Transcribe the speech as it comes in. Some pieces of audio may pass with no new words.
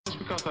Just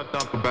because I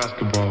dunk a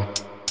basketball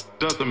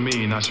doesn't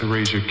mean I should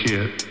raise your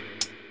kid.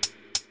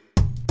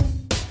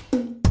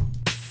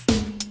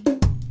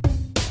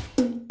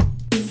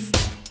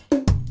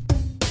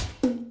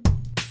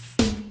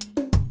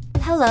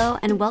 Hello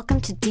and welcome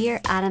to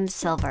Dear Adam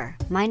Silver.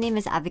 My name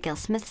is Abigail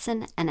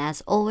Smithson, and as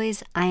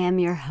always, I am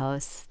your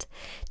host.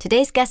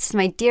 Today's guest is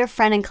my dear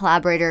friend and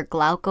collaborator,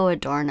 Glauco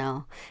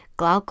Adorno.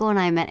 Glauco and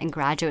I met in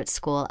graduate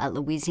school at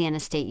Louisiana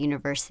State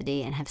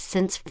University and have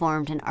since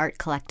formed an art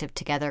collective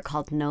together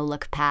called No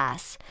Look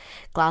Pass.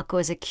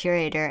 Glauco is a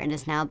curator and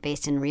is now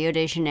based in Rio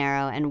de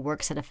Janeiro and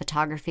works at a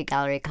photography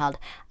gallery called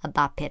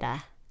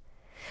Abapira.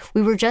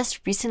 We were just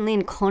recently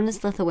in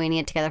Kaunas,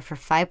 Lithuania together for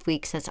 5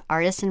 weeks as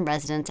artists in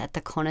residence at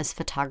the Kaunas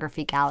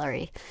Photography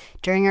Gallery.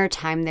 During our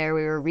time there,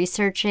 we were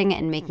researching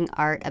and making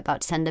art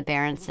about Senda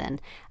Berenson,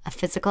 a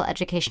physical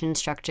education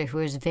instructor who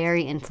was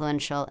very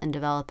influential in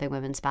developing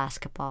women's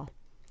basketball.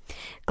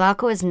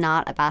 Glauco is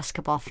not a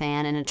basketball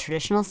fan in a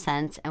traditional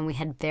sense, and we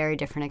had very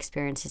different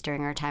experiences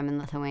during our time in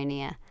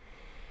Lithuania.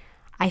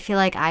 I feel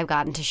like I've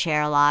gotten to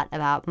share a lot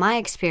about my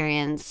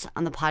experience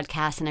on the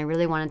podcast, and I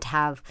really wanted to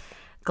have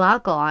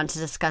Glauco on to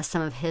discuss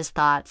some of his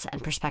thoughts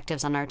and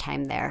perspectives on our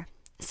time there.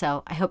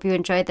 So I hope you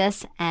enjoyed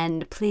this,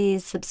 and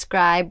please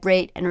subscribe,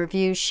 rate, and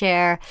review,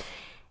 share.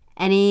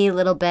 Any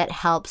little bit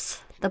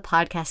helps the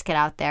podcast get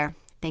out there.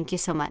 Thank you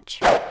so much.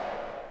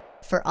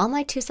 For all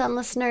my Tucson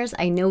listeners,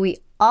 I know we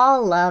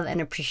all love and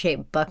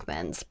appreciate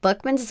Bookman's.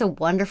 Bookman's is a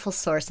wonderful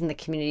source in the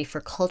community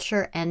for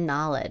culture and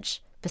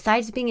knowledge.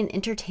 Besides being an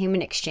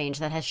entertainment exchange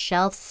that has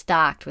shelves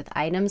stocked with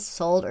items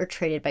sold or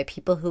traded by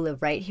people who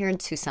live right here in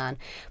Tucson,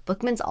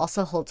 Bookman's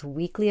also holds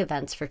weekly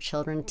events for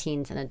children,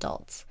 teens, and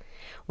adults.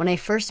 When I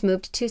first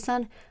moved to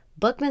Tucson,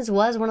 Bookman's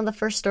was one of the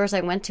first stores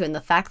I went to, and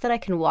the fact that I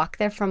can walk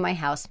there from my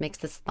house makes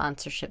the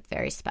sponsorship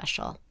very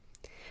special.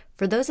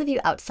 For those of you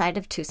outside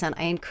of Tucson,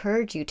 I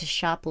encourage you to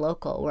shop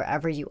local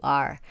wherever you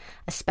are,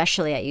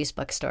 especially at used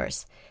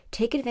bookstores.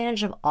 Take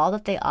advantage of all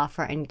that they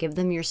offer and give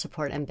them your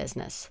support and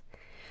business.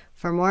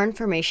 For more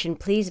information,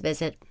 please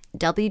visit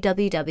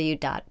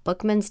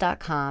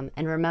www.bookmans.com,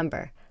 and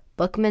remember,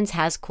 Bookmans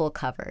has cool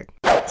covered.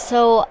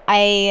 So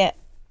I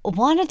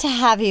wanted to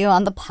have you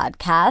on the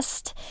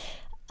podcast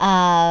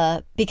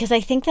because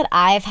I think that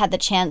I've had the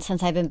chance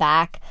since I've been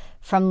back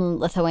from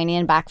Lithuania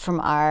and back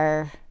from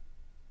our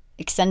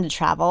extended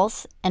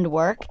travels and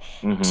work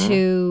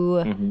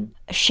to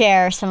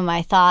share some of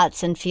my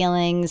thoughts and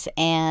feelings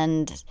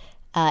and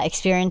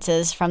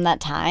experiences from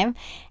that time.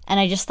 And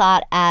I just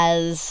thought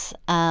as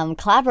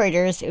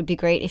collaborators, it would be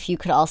great if you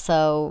could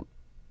also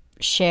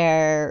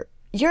share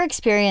your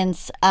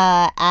experience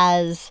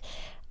as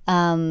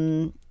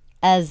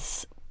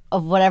of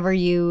whatever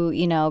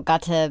you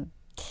got to,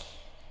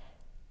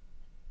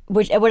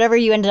 whatever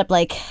you ended up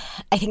like.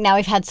 I think now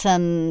we've had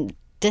some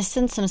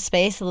distance, some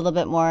space, a little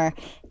bit more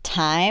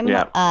time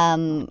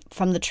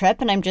from the trip.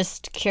 And I'm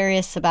just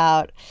curious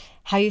about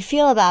how you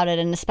feel about it,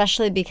 and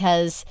especially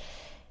because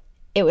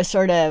it was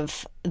sort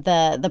of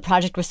the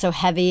project was so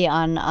heavy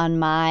on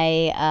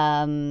my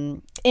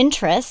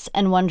interests,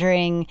 and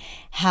wondering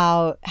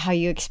how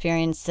you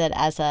experienced it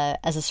as a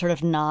sort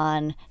of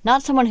not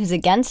someone who's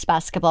against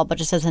basketball, but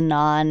just as a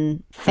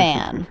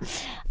non-fan,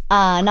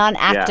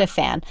 non-active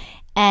fan,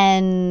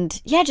 and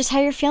just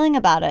how you're feeling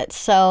about it.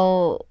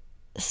 So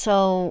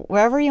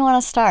wherever you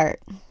want to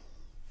start.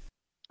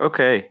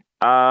 Okay.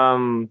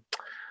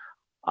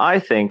 I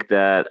think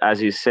that,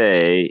 as you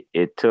say,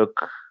 it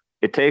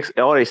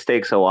always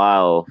takes a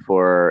while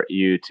for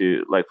you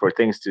to for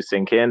things to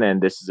sink in,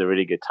 and this is a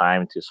really good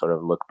time to sort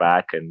of look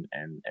back and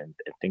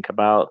think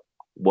about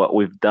what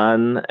we've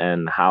done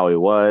and how it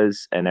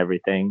was and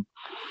everything.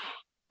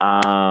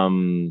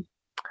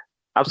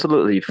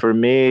 Absolutely. For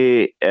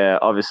me,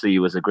 obviously, it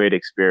was a great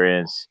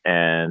experience,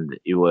 and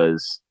it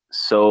was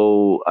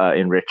so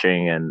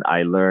enriching, and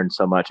I learned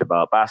so much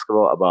about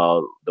basketball,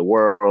 about the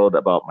world,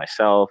 about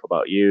myself,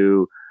 about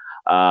you,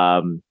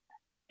 and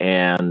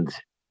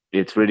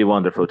it's really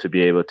wonderful to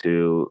be able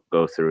to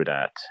go through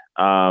that.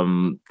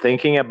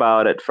 Thinking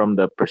about it from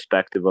the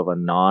perspective of a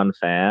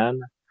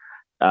non-fan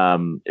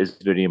is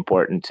really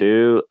important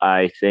too.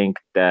 I think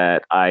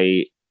that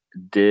I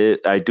do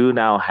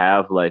now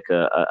have like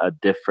a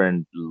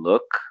different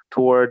look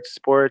towards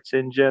sports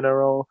in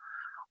general.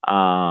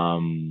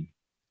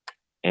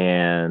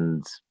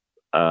 And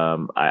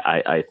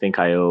I think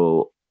I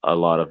owe a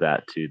lot of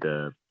that to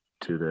the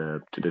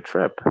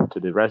trip, to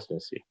the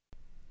residency.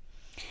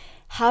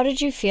 How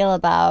did you feel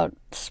about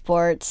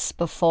sports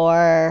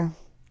before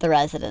the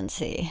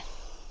residency?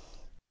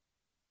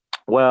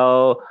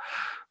 Well,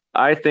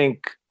 I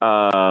think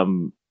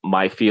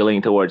my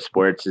feeling towards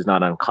sports is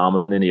not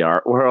uncommon in the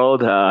art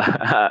world.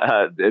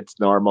 It's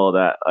normal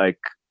that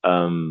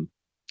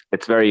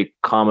it's very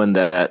common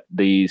that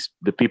the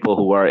people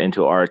who are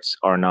into arts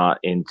are not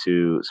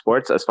into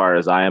sports. As far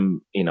as I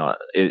am,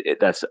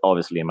 that's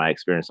obviously in my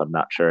experience. I'm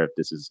not sure if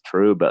this is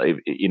true, but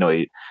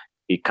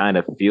it kind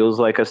of feels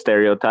like a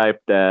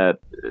stereotype that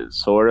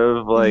is sort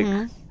of like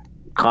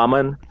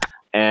common.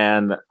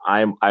 and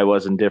I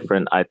wasn't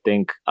different. I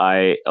think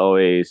I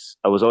was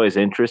always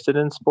interested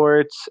in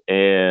sports,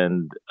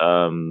 and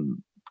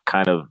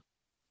kind of,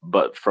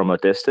 but from a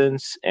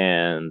distance.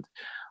 And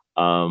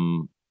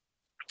um,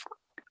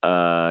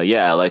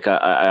 yeah, like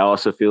I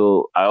also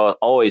feel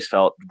always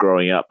felt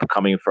growing up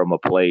coming from a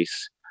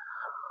place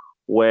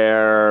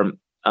where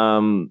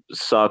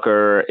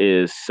soccer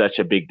is such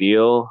a big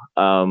deal,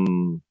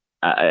 and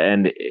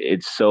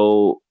it's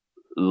so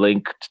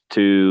linked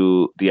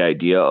to the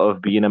idea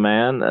of being a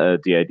man,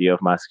 the idea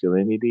of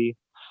masculinity.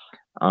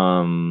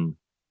 Um,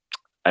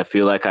 I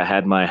feel like I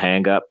had my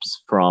hangups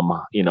from,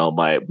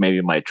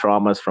 maybe my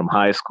traumas from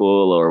high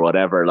school or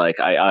whatever. Like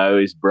I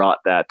always brought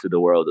that to the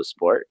world of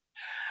sport.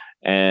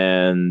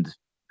 And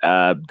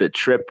the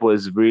trip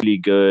was really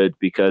good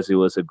because it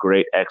was a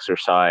great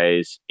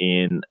exercise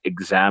in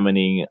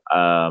examining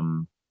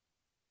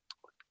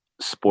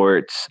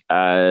sports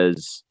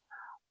as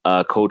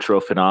a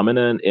cultural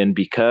phenomenon. And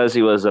because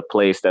it was a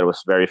place that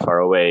was very far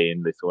away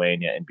in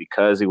Lithuania, and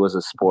because it was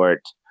a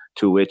sport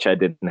to which I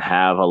didn't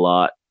have a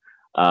lot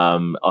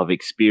of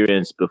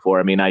experience before.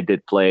 I mean, I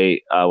did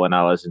play when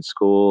I was in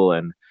school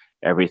and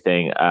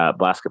everything,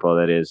 basketball,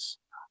 that is.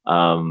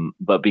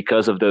 But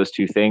because of those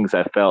two things,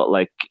 I felt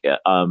like it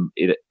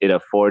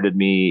afforded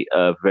me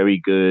a very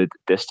good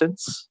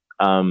distance,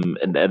 and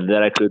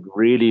that I could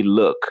really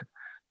look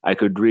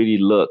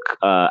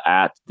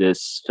at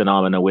this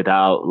phenomena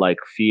without like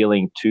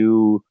feeling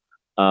too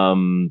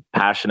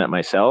passionate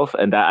myself.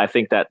 And that, I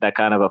think that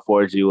kind of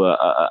affords you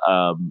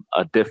a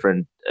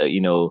different,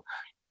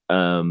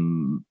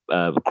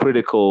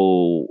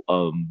 critical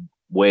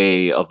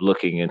way of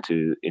looking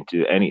into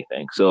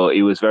anything. So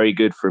it was very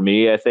good for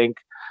me, I think,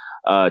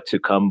 to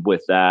come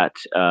with that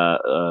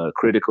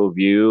critical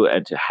view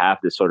and to have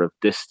this sort of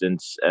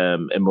distance,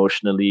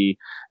 emotionally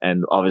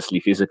and obviously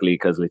physically,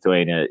 because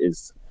Lithuania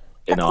is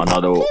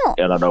another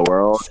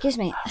world. Excuse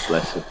me.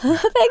 Bless you.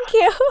 Thank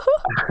you.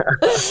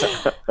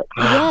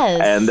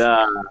 Yes.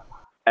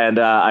 And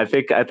I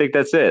think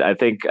that's it. I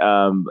think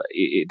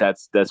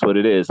that's what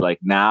it is. Like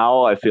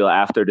now, I feel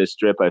after this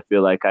trip, I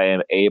feel like I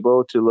am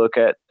able to look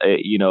at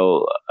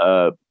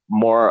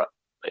more.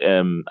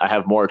 I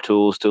have more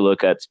tools to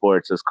look at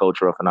sports as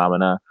cultural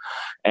phenomena,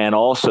 and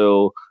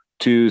also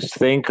to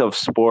think of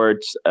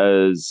sports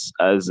as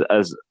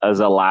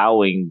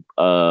allowing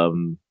of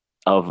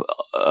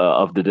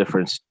the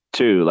difference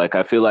too. Like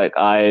I feel like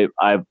I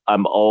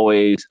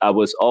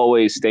was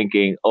always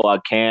thinking, oh,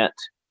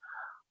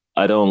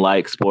 I don't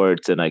like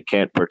sports and I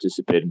can't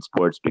participate in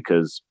sports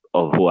because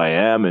of who I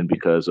am and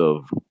because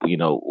of,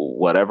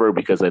 whatever,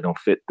 because I don't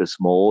fit this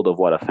mold of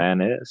what a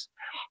fan is.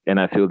 And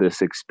I feel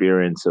this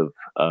experience of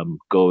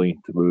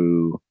going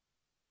through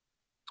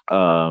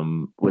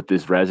with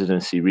this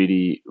residency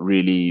really,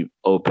 really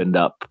opened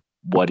up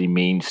what it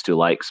means to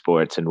like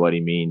sports and what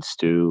it means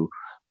to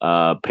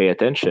pay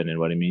attention and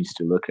what it means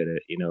to look at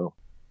it,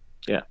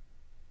 Yeah.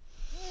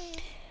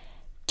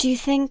 Do you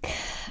think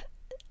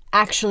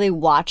actually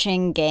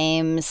watching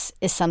games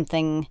is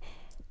something,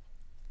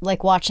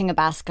 like watching a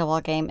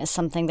basketball game is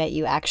something that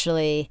you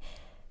actually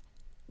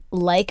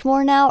like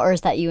more now, or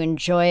is that you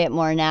enjoy it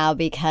more now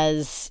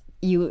because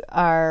you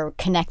are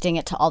connecting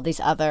it to all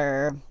this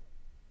other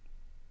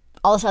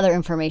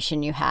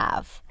information you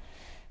have?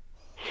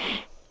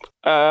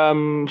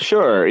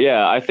 Sure.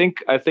 Yeah. I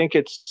think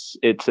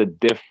it's a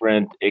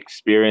different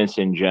experience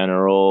in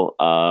general.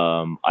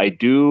 I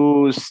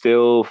do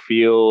still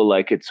feel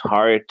like it's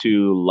hard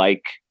to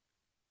like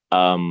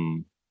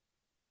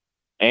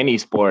any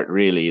sport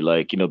really,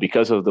 like,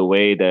 because of the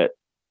way that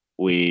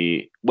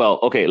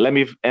okay, let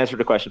me answer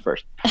the question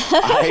first.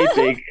 I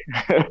think,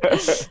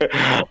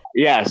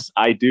 yes,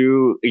 I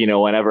do.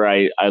 Whenever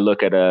I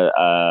look at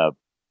a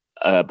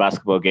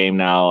basketball game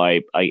now,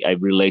 I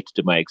relate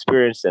to my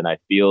experience, and I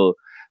feel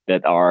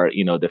that are,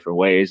 different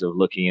ways of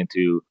looking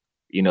into,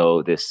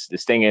 this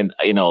thing. And,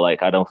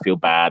 like, I don't feel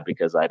bad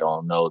because I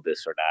don't know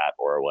this or that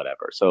or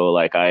whatever. So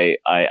like, I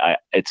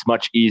it's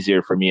much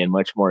easier for me and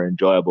much more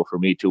enjoyable for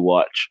me to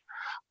watch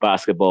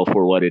basketball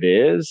for what it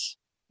is,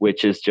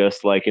 which is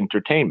just like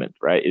entertainment,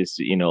 right? Is,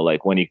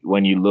 like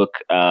when you look,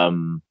 I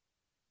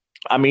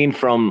mean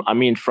from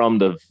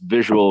the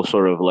visual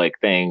sort of like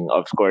thing,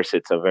 of course,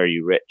 it's a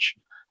very rich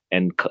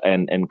and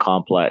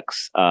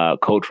complex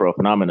cultural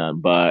phenomenon,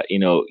 but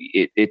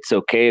it's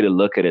okay to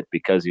look at it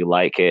because you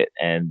like it,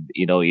 and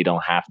you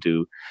don't have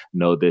to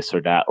know this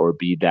or that or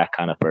be that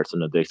kind of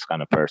person or this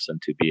kind of person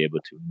to be able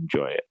to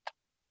enjoy it.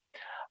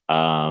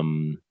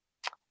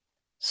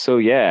 So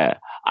yeah,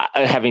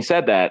 having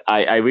said that,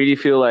 I really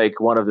feel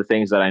like one of the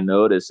things that I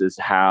notice is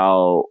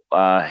how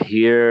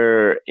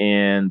here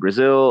in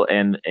Brazil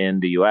and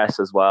in the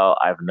US as well,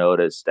 I've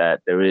noticed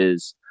that there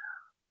is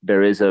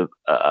a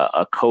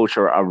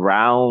culture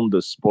around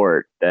the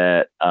sport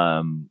that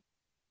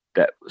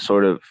that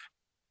sort of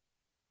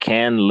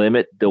can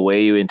limit the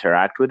way you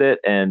interact with it,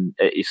 and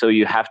so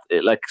you have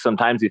to, like,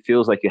 sometimes it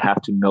feels like you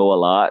have to know a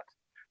lot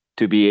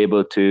to be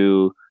able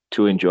to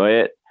enjoy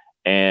it.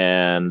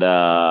 and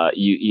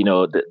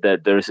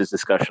that there's this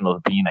discussion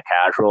of being a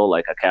casual,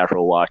 like a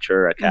casual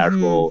watcher, a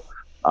casual,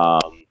 a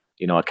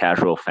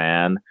casual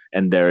fan,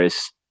 and there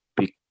is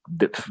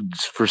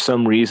for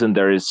some reason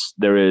there is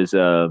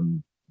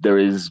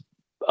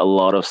a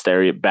lot of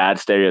bad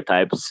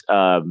stereotypes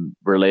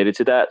related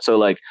to that. So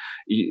like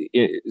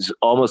it's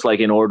almost like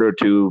in order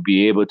to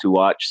be able to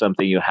watch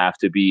something, you have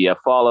to be a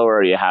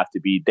follower, you have to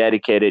be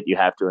dedicated, you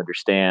have to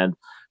understand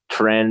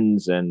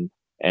trends and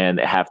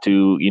have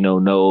to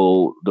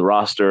know the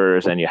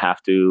rosters, and you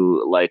have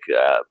to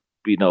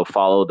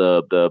follow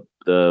the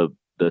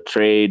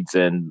trades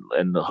and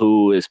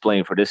who is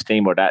playing for this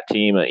team or that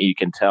team. You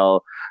can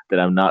tell that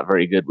I'm not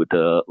very good with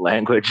the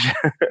language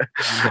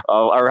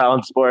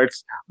around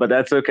sports, but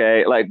that's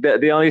okay. Like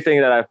the only thing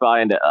that I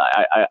find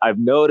I've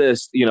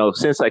noticed,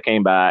 since I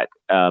came back,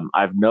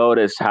 I've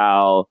noticed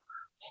how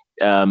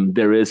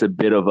there is a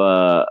bit of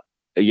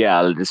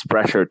this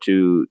pressure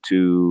to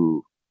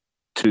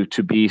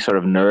be sort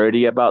of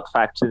nerdy about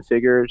facts and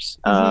figures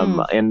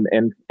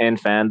in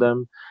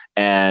fandom,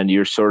 and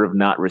you're sort of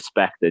not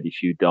respected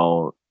if you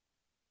don't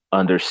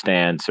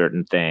understand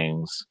certain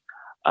things.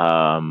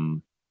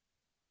 I'm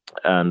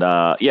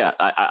not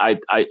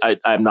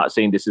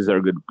saying this is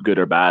good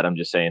or bad. I'm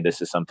just saying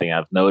this is something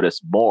I've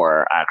noticed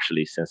more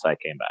actually since I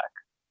came back.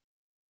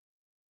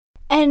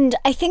 And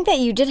I think that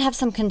you did have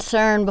some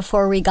concern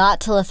before we got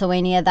to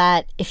Lithuania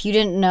that if you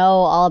didn't know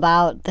all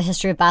about the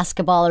history of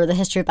basketball or the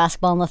history of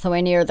basketball in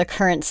Lithuania or the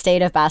current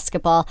state of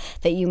basketball,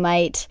 that you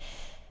might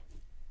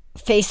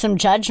face some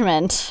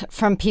judgment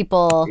from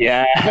people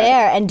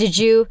there. And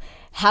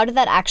how did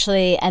that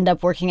actually end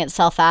up working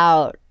itself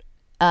out?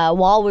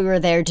 While we were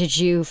there, did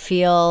you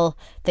feel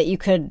that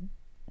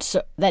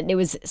that it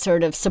was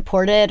sort of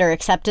supported or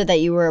accepted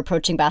that you were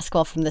approaching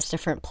basketball from this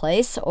different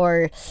place,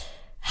 or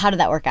how did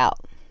that work out?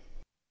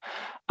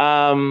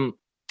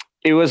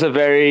 It was a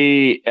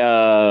very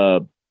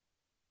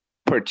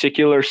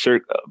particular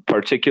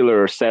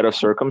set of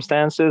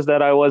circumstances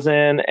that I was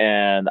in,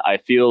 and I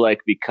feel like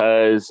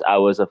because I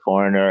was a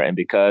foreigner and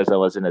because I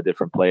was in a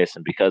different place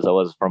and because I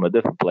was from a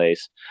different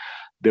place,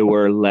 there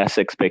were less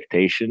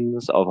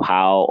expectations of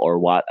how or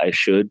what I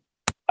should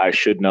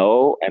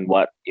know, and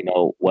what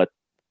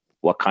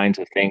kinds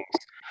of things.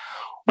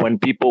 When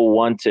people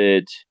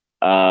wanted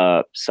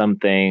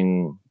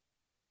something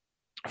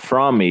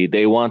from me,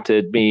 they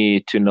wanted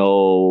me to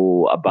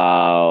know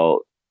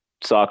about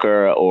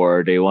soccer,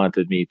 or they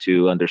wanted me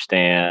to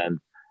understand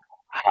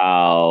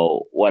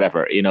how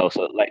whatever,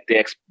 so like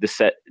there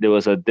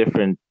was a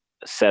different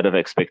set of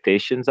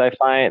expectations. I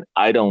find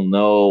I don't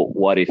know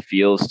what it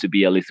feels to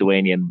be a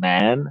Lithuanian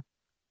man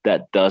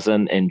that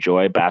doesn't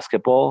enjoy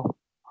basketball.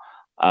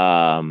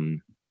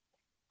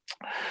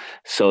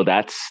 So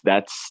that's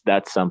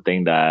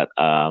something that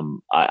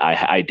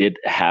I did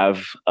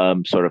have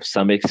sort of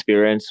some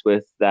experience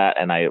with that,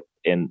 and that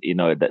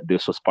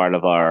this was part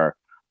of our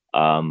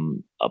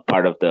a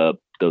part of the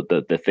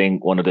thing.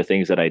 One of the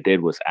things that I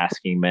did was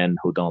asking men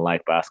who don't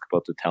like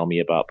basketball to tell me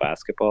about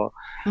basketball.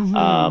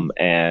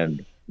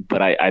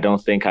 But I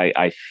don't think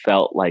I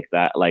felt like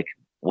that, like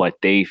what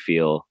they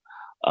feel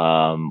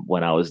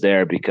when I was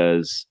there,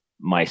 because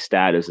my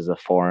status as a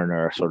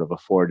foreigner sort of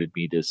afforded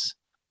me this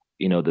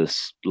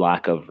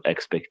lack of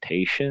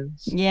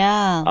expectations.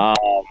 Yeah.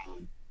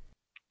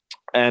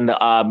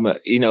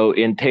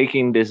 In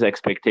taking these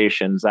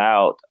expectations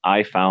out,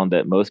 I found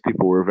that most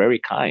people were very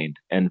kind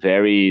and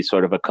very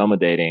sort of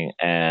accommodating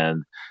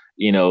and,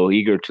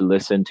 eager to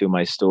listen to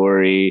my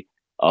story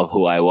of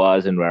who I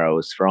was and where I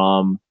was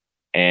from.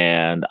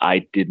 And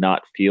I did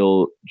not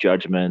feel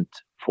judgment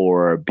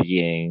for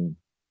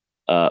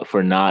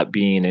not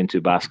being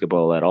into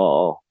basketball at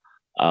all.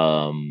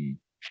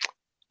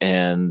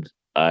 And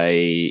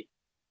I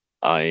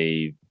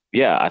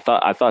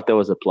thought that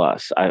was a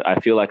plus. I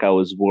feel like I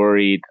was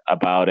worried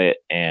about it,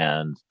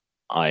 and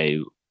I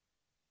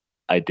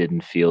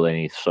didn't feel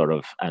any sort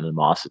of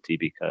animosity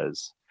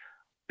because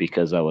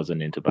I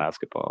wasn't into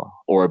basketball,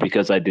 or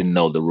because I didn't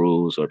know the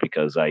rules, or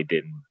because I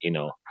didn't,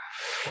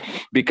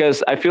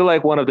 because I feel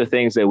like one of the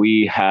things that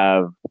we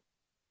have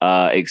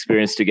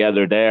experienced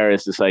together there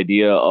is this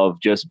idea of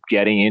just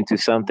getting into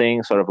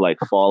something, sort of like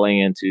falling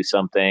into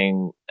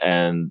something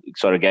and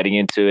sort of getting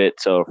into it.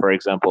 So, for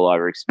example,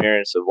 our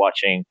experience of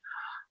watching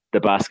the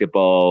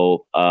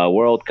basketball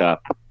World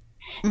Cup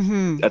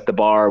at the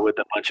bar with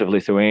a bunch of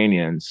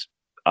Lithuanians,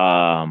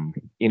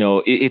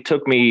 it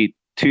took me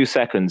 2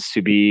 seconds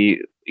to be,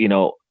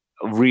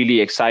 really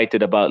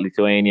excited about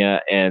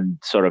Lithuania and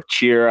sort of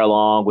cheer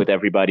along with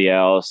everybody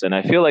else. And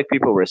I feel like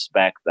people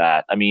respect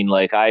that. I mean,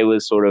 like I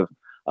was sort of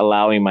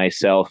allowing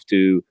myself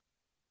to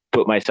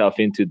put myself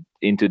into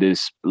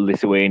this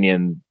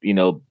Lithuanian,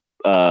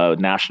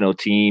 national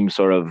team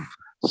sort of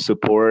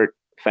support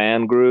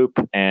fan group.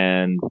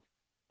 And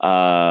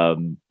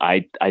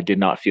I did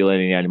not feel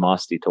any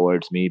animosity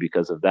towards me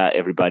because of that.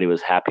 Everybody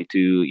was happy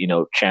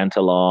to, chant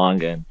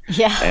along and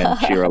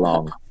cheer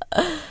along.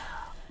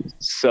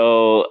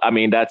 So, I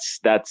mean, that's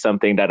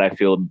something that I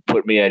feel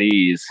put me at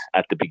ease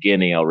at the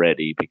beginning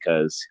already,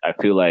 because I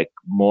feel like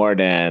more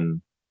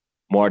than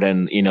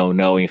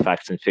knowing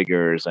facts and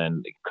figures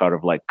and kind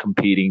of like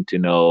competing to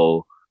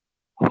know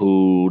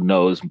who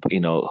knows,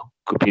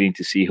 competing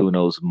to see who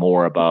knows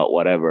more about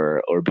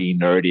whatever, or being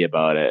nerdy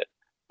about it.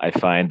 I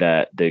find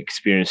that the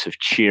experience of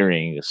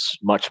cheering is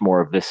much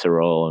more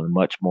visceral and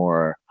much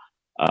more,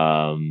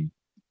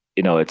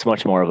 it's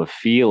much more of a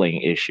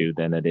feeling issue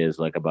than it is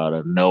like about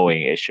a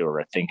knowing issue or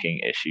a thinking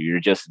issue. You're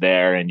just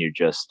there and you're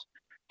just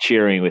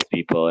cheering with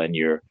people and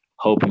you're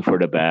hoping for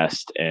the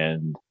best,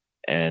 and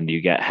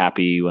you get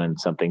happy when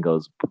something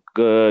goes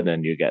good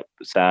and you get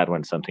sad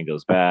when something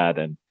goes bad,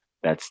 and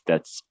that's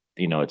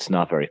it's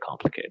not very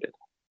complicated.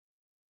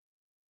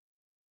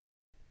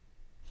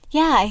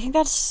 Yeah, I think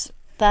that's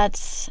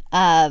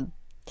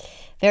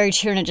very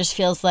true, and it just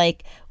feels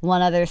like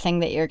one other thing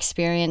that you're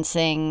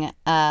experiencing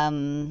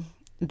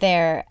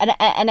there,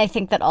 and I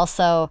think that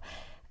also,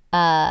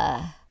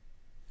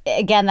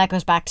 again, that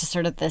goes back to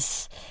sort of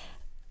this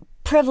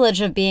privilege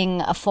of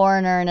being a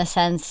foreigner in a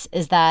sense,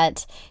 is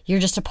that you're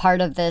just a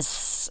part of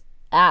this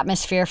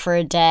atmosphere for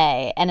a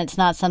day, and it's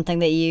not something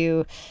that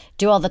you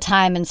do all the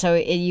time, and so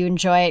you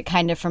enjoy it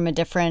kind of from a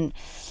different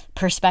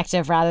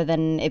perspective rather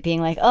than it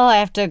being like, oh, I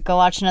have to go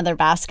watch another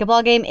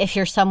basketball game, if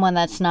you're someone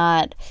that's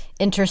not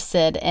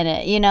interested in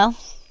it,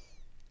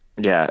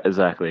 Yeah,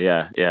 exactly.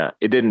 Yeah.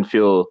 It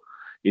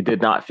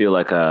did not feel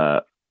like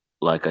a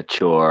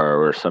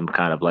chore or some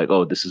kind of like,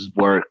 oh, this is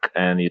work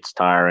and it's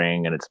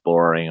tiring and it's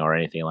boring or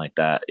anything like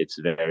that. It's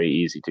very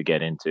easy to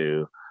get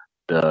into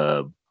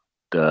the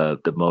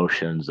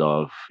motions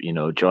of,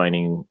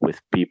 joining with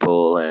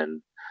people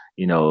and,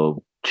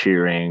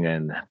 cheering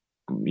and,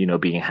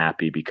 being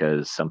happy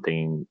because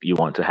something you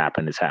want to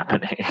happen is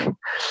happening.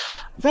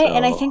 Right. So.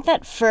 And I think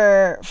that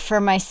for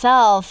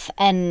myself,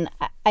 and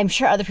I'm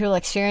sure other people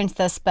experience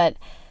this, but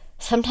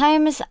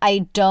sometimes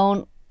I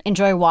don't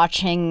enjoy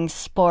watching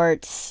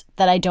sports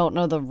that I don't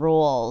know the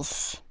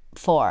rules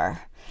for.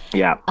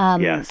 Yeah.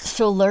 Yes.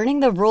 So learning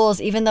the rules,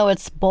 even though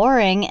it's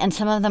boring and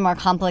some of them are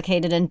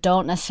complicated and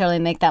don't necessarily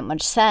make that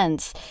much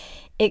sense,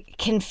 it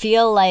can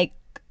feel like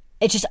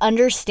it's just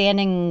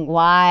understanding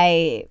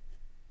why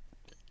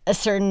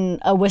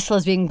a whistle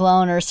is being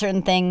blown or a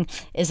certain thing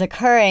is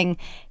occurring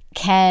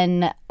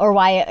or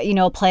why,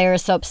 a player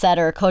is so upset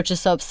or a coach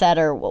is so upset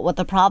or what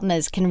the problem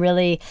is, can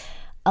really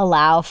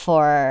allow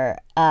for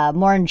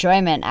more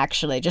enjoyment,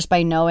 actually, just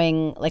by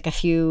knowing like a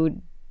few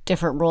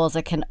different rules.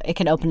 It can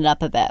open it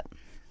up a bit.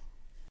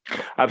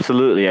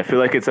 Absolutely. I feel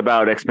like it's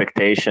about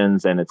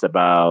expectations, and it's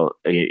about,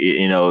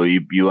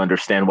 you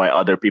understand why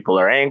other people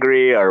are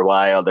angry or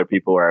why other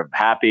people are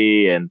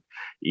happy. And,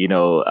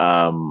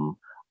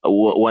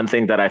 one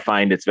thing that I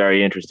find it's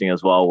very interesting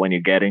as well, when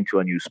you get into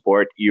a new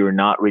sport, you're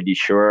not really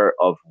sure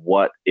of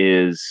what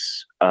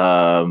is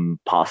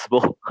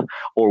possible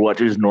or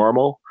what is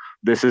normal.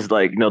 This is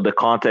like, the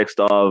context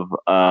of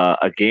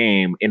a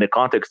game. In the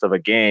context of a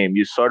game,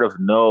 you sort of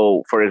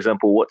know, for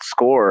example, what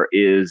score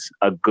is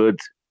a good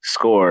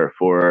score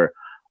for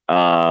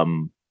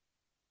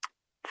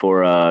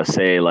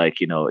say,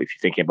 like, if you're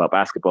thinking about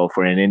basketball,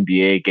 for an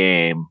NBA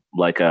game,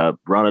 like a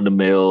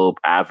run-of-the-mill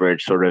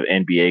average sort of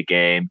NBA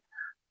game,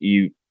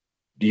 you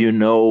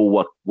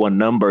know what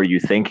number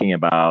you're thinking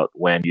about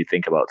when you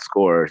think about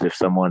scores. If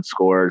someone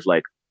scores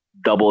like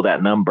double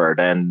that number,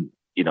 then,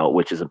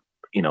 which is,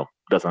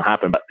 doesn't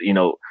happen, but,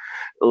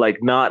 like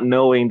not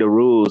knowing the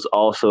rules,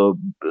 also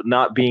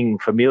not being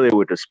familiar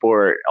with the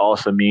sport,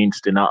 also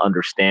means to not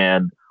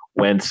understand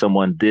when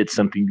someone did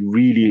something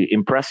really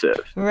impressive.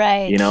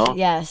 Right.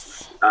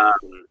 Yes.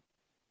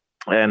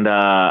 And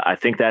I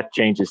think that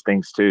changes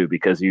things too,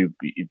 because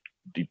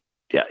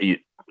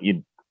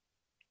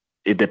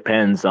it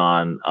depends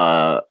on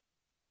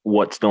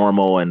what's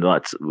normal and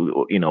what's,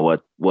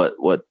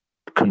 what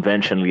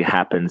conventionally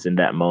happens in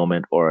that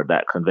moment, or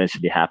that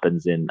conventionally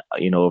happens in,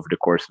 over the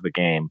course of a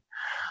game.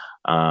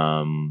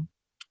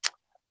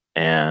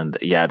 And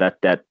yeah,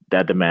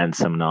 that demands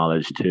some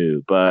knowledge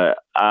too. But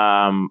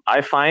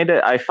I find,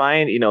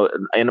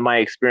 in my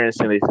experience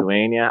in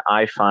Lithuania,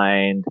 I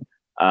find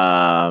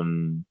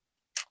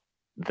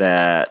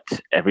that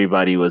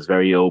everybody was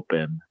very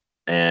open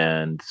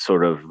and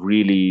sort of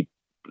really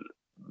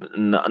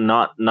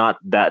not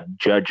that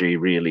judgy,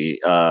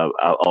 really,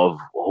 of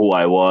who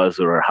I was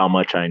or how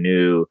much I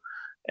knew.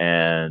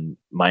 And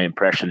my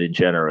impression in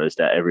general is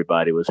that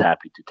everybody was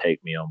happy to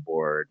take me on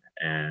board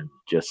and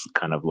just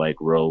kind of like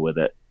roll with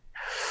it.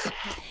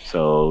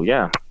 So,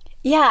 yeah.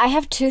 Yeah, I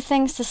have two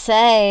things to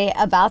say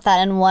about that.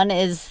 And one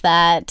is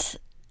that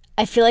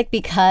I feel like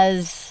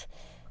because,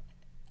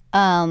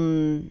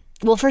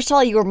 well, first of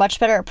all, you were much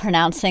better at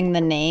pronouncing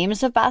the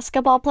names of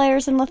basketball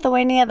players in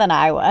Lithuania than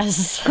I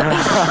was.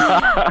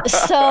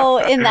 So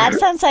in that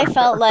sense, I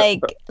felt like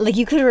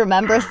you could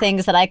remember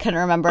things that I couldn't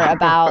remember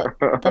about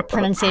the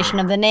pronunciation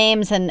of the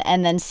names and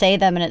then say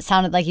them. And it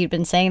sounded like you'd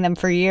been saying them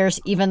for years,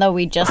 even though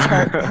we just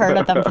heard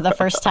of them for the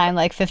first time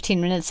like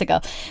 15 minutes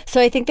ago.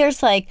 So I think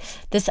there's like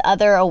this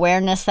other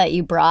awareness that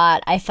you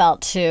brought, I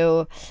felt,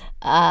 to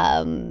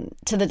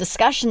to the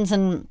discussions,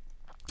 and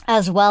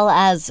as well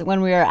as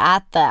when we were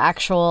at the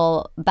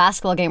actual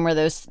basketball game where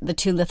the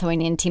two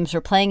Lithuanian teams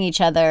were playing each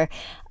other,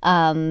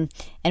 and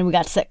we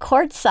got to sit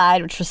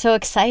courtside, which was so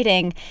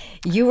exciting.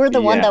 You were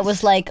the one that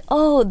was like,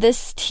 oh,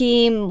 this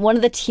team, one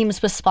of the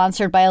teams was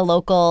sponsored by a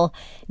local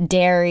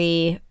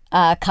dairy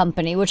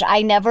company, which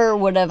I never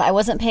would have. I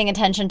wasn't paying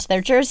attention to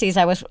their jerseys.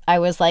 I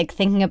was like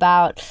thinking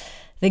about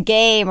the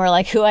game or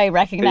like who I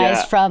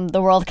recognized from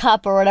the World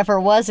Cup or whatever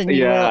it was, and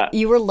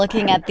you were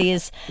looking at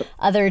these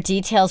other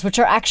details, which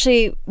are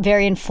actually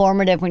very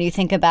informative when you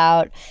think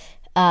about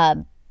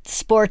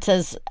sports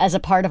as a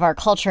part of our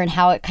culture and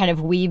how it kind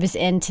of weaves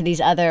into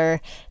these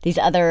other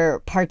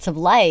parts of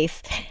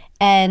life.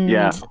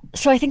 And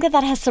so I think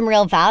that has some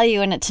real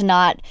value in it, to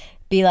not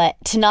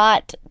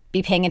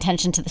be paying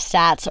attention to the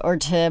stats or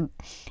to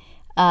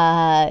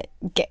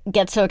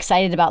get so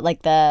excited about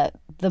like the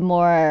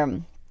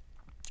more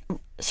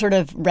sort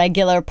of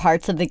regular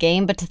parts of the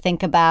game, but to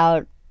think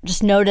about,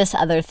 just notice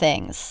other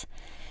things.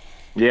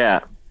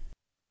 Yeah,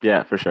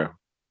 for sure.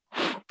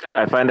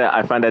 I find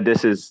that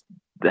this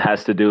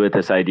has to do with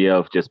this idea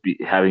of just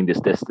having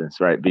this distance,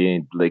 right?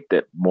 Being like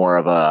that, more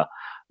of a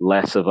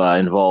less of a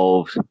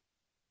involved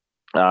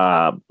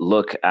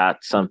look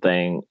at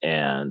something,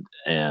 and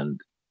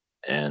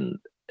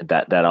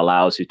that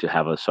allows you to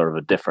have a sort of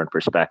a different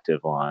perspective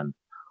on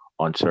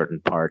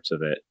certain parts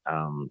of it,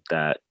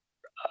 that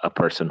a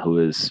person who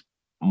is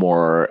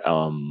more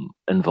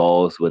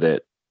involved with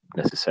it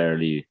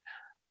necessarily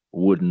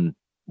wouldn't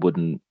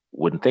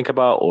think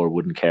about or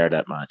wouldn't care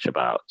that much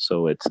about.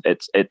 So it's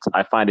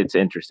I find it's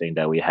interesting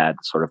that we had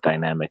sort of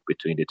dynamic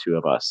between the two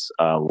of us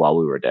while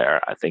we were there.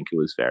 I think it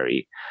was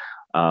very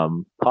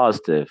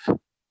positive.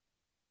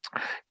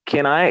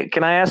 Can I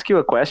ask you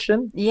a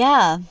question?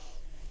 Yeah.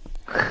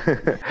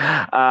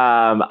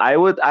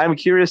 I'm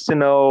curious to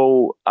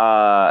know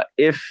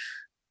if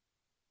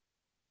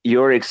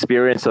your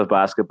experience of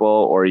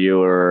basketball or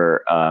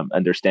your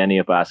understanding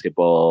of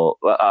basketball,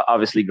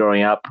 obviously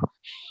growing up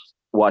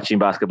watching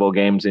basketball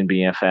games and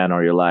being a fan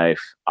all your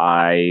life,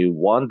 I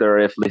wonder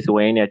if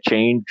Lithuania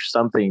changed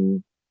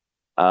something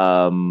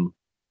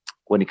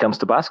when it comes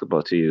to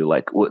basketball to you.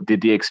 Like,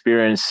 did the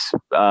experience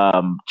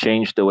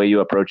change the way you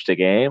approach the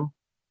game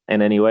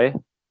in any way?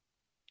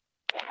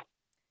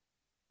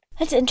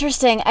 That's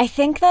interesting. I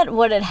think that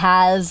what it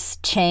has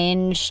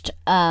changed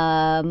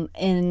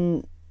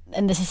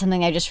and this is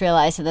something I just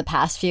realized in the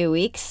past few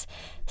weeks,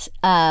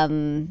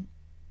 one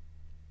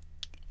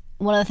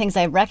of the things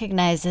I've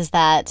recognized is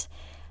that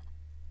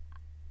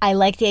I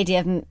like the idea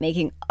of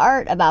making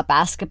art about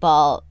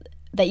basketball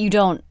that you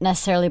don't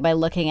necessarily, by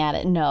looking at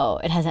it, know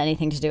it has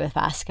anything to do with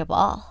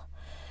basketball.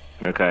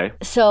 Okay.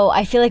 So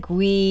I feel like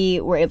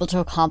we were able to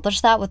accomplish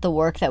that with the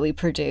work that we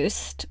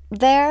produced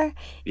there.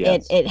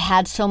 Yes. It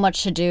had so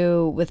much to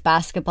do with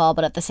basketball,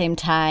 but at the same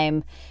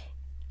time,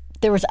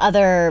 there were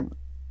other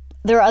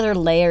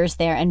layers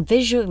there, and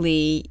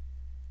visually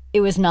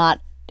it was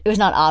not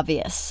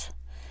obvious.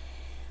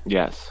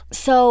 Yes.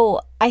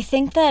 So I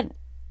think that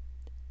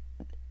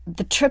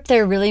the trip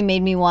there really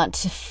made me want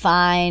to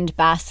find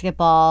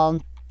basketball,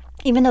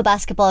 even though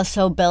basketball is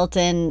so built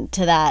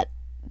into that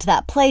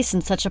place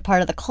and such a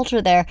part of the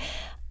culture there.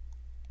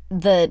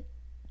 The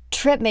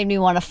trip made me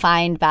want to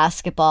find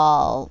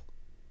basketball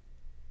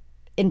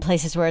in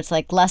places where it's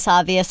like less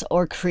obvious,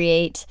 or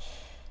create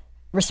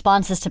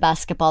responses to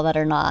basketball that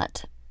are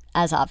not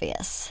as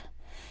obvious.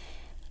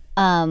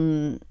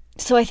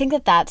 So I think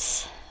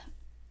that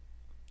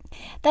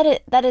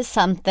is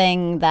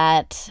something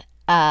that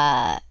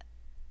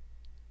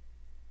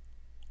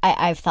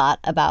I've thought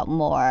about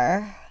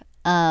more.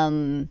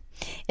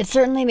 It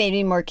certainly made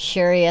me more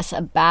curious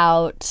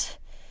about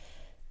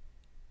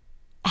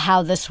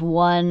how this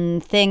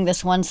one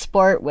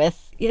sport,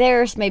 with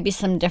there's maybe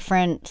some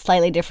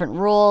slightly different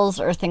rules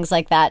or things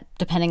like that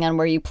depending on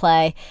where you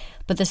play,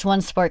 but this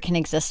one sport can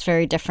exist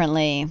very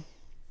differently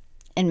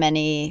in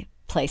many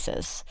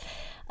places.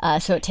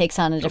 So it takes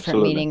on a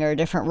different meaning or a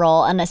different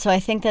role. And so I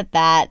think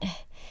that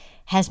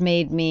has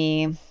made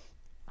me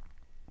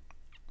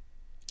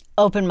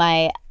open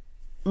my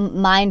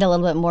mind a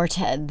little bit more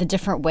to the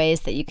different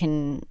ways that you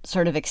can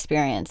sort of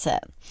experience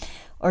it,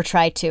 or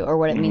try to, or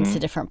what it means to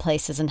different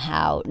places, and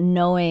how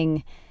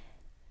knowing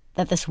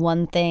that this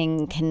one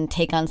thing can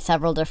take on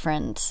several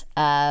different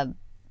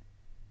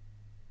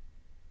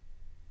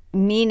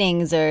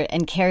meanings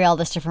and carry all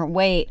this different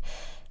weight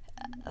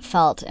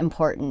felt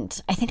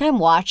important. I think I'm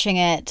watching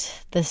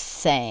it the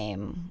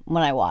same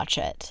when I watch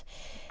it.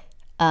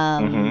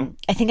 I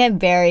think I'm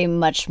very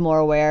much more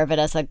aware of it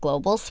as a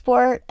global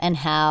sport, and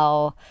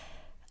how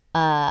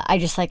I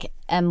just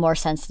am more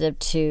sensitive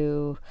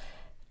to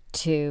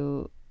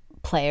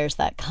players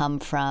that come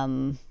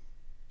from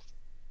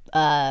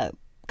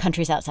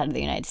countries outside of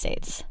the United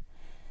States.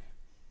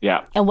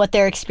 Yeah. And what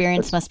their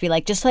experience must be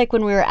like. Just like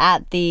when we were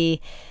at the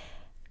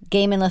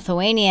game in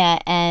Lithuania,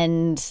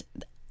 and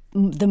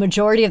the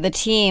majority of the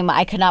team,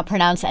 I could not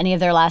pronounce any of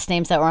their last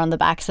names that were on the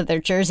backs of their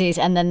jerseys.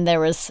 And then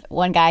there was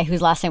one guy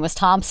whose last name was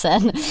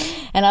Thompson.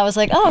 And I was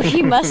like, oh,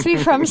 he must be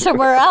from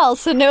somewhere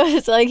else. And it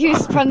was like, he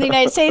was from the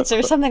United States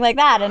or something like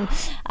that. And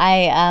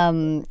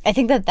I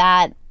think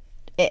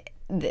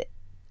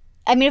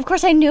I mean, of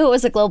course, I knew it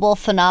was a global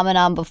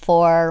phenomenon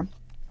before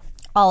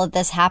all of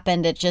this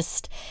happened.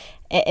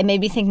 It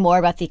made me think more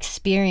about the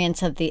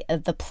experience of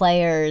the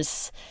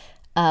players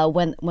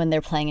when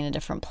they're playing in a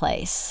different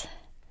place.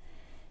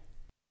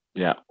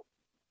 Yeah,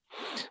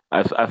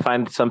 I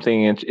find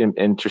something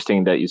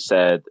interesting that you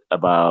said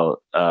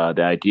about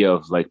the idea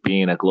of like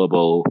being a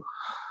global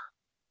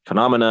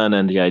phenomenon,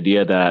 and the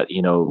idea that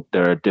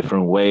there are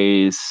different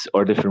ways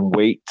or different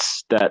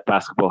weights that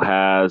basketball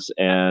has.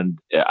 And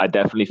I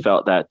definitely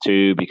felt that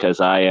too,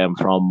 because I am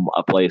from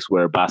a place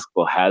where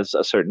basketball has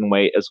a certain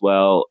weight as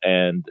well.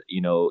 And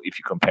if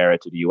you compare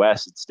it to the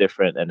US, it's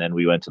different, and then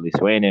we went to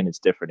Lithuania and it's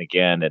different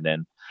again. And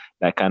then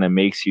that kind of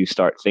makes you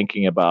start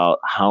thinking about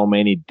how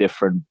many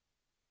different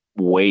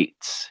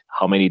weights,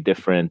 how many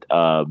different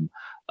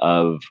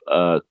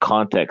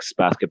contexts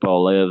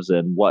basketball lives,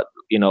 and what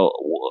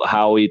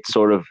how it's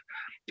sort of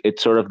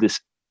this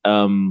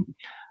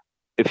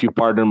if you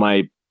pardon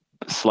my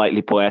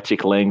slightly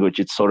poetic language,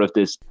 it's sort of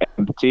this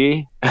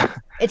empty.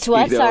 It's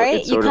what?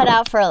 Sorry, you cut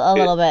out for a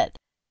little bit.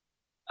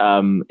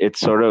 It's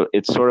sort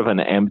of an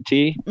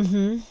empty.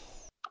 Mm-hmm.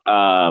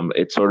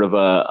 It's sort of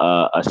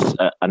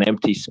an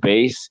empty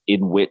space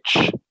in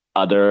which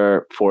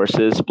other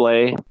forces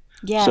play.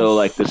 Yes. So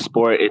like the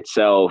sport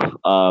itself,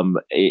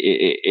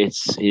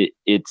 it's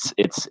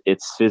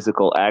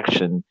physical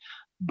action,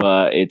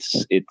 but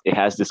it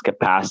has this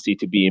capacity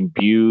to be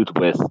imbued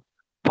with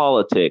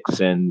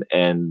politics and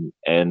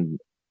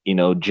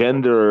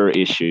gender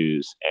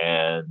issues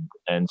and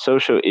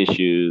social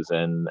issues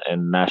and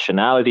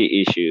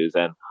nationality issues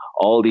and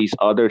all these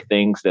other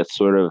things that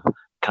sort of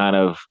kind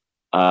of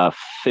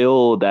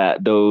fill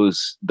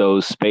those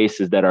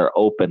spaces that are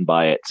open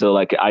by it. So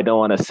like I don't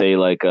want to say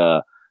like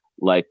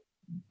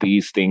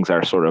these things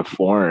are sort of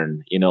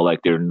foreign, like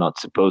they're not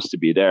supposed to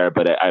be there.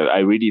 But I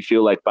really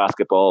feel like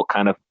basketball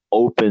kind of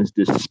opens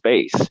this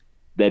space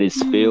that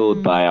is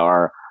filled by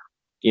our,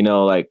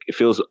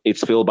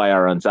 it's filled by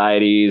our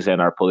anxieties and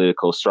our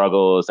political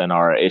struggles and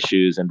our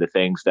issues and the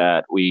things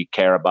that we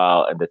care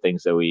about and the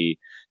things that we,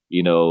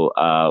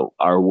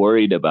 are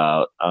worried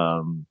about.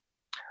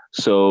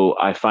 So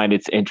I find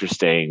it's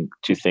interesting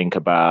to think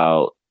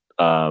about,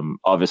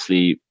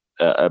 obviously,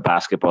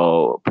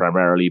 basketball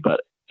primarily, but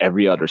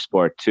every other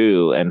sport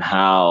too, and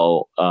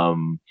how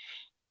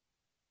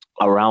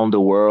around the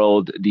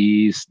world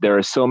there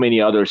are so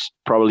many others,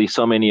 probably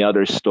so many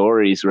other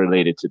stories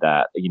related to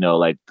that,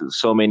 like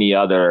so many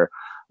other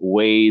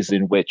ways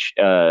in which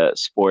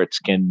sports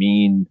can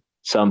mean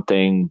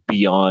something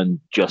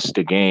beyond just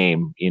a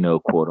game,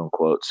 quote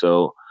unquote.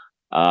 So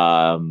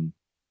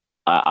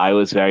I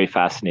was very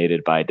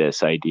fascinated by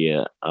this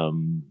idea,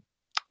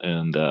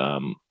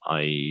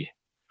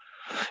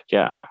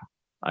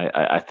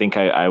 I think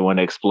I want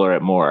to explore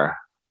it more.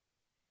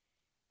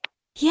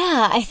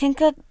 Yeah, I think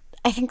that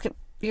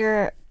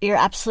you're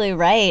absolutely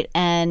right,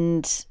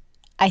 and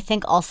I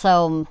think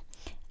also,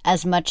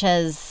 as much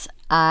as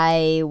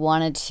I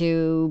wanted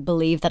to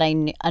believe that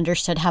I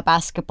understood how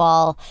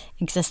basketball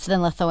existed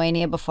in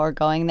Lithuania before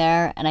going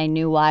there, and I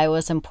knew why it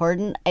was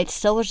important, it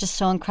still was just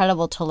so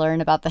incredible to learn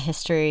about the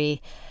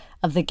history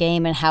of the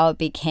game and how it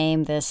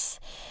became this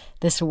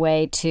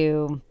way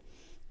to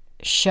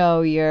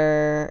show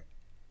your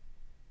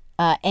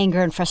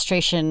anger and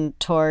frustration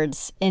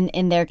towards,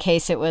 in their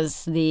case, it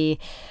was the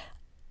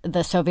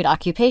Soviet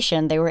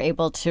occupation. They were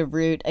able to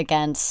root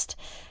against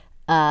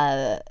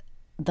the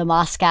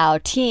Moscow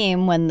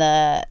team when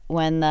the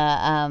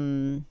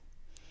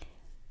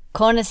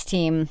Kaunas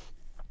team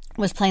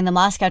was playing the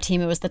Moscow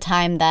team. It was the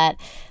time that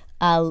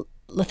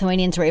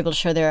Lithuanians were able to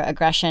show their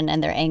aggression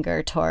and their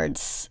anger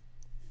towards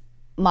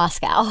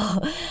Moscow.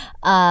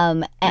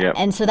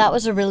 And so that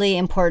was a really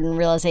important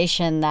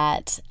realization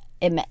that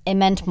it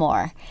meant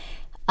more.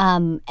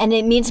 And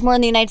it means more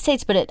in the United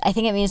States, but I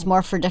think it means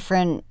more for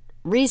different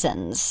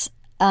reasons.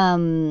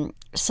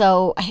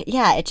 So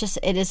yeah, it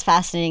is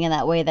fascinating in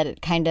that way that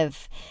it kind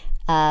of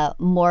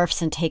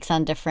morphs and takes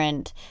on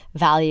different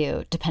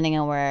value depending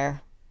on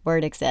where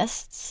it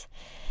exists.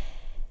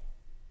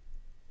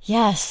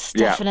 Yes,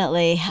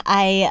 definitely. Yeah.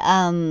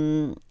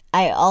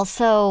 I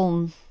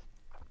also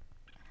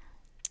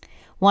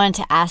wanted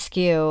to ask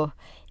you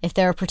if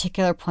there are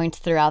particular points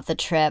throughout the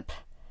trip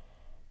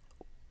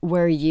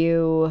where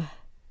you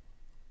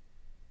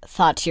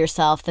thought to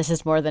yourself, this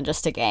is more than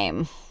just a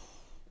game.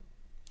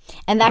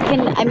 And that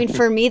can, I mean,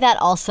 for me, that's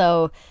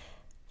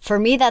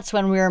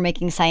when we were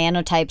making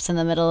cyanotypes in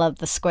the middle of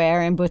the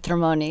square in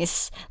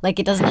Butramonis. Like,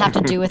 it doesn't have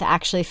to do with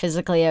actually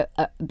physically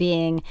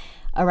being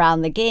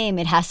around the game.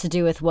 It has to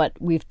do with what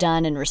we've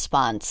done in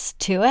response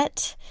to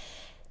it.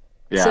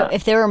 Yeah. So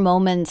if there were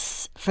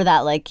moments for that,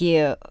 like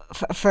you,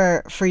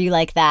 for you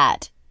like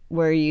that,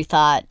 where you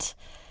thought,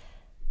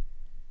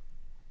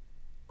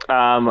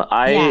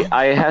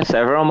 I have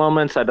several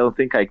moments. I don't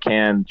think I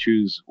can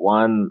choose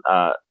one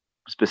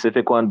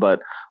specific one, but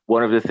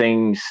one of the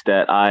things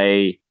that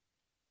I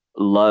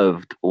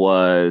loved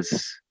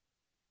was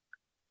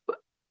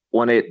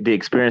the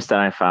experience that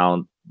I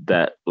found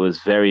that was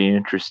very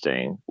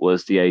interesting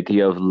was the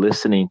idea of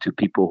listening to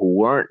people who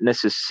weren't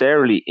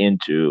necessarily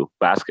into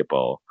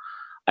basketball,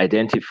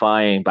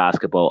 identifying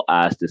basketball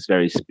as this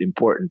very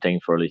important thing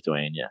for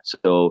Lithuania.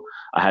 So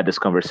I had this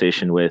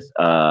conversation with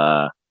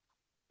a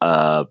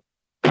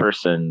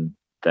person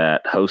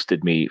that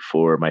hosted me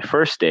for my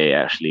first day,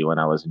 actually, when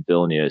I was in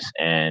Vilnius,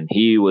 and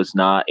he was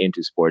not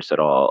into sports at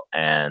all,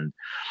 and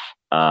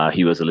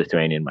he was a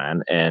Lithuanian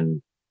man,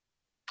 and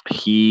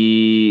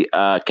he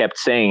kept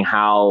saying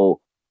how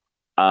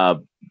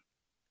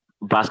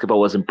basketball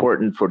was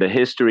important for the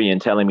history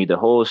and telling me the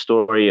whole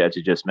story, as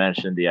you just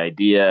mentioned, the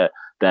idea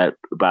that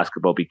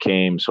basketball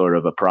became sort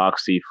of a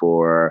proxy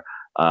for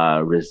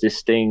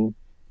resisting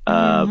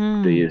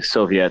the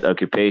Soviet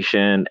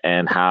occupation,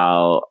 and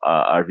how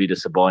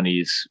Arvydas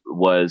Sabonis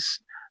was,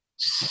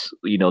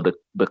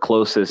 the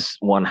closest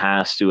one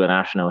has to a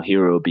national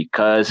hero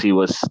because he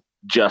was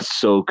just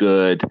so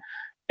good,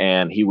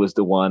 and he was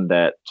the one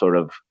that sort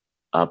of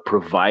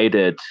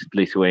provided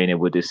Lithuania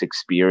with this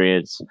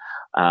experience.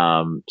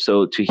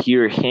 So to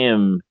hear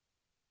him,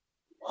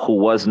 who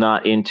was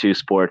not into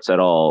sports at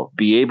all,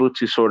 be able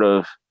to sort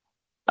of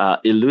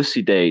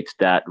elucidate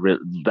that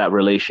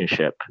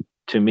relationship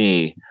to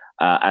me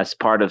as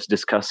part of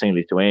discussing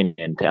Lithuania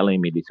and telling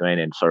me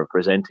Lithuania, sort of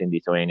presenting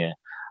Lithuania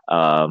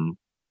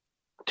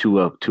to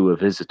a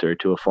visitor,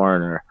 to a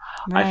foreigner.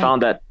 Right. I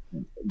found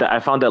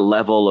that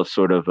level of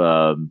sort of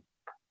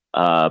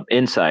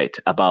insight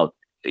about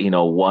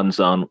one's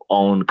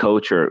own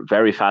culture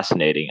very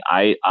fascinating.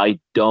 I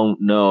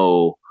don't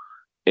know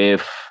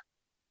if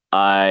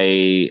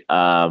I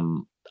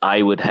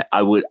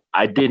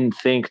didn't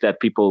think that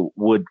people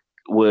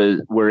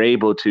were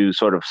able to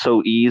sort of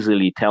so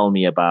easily tell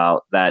me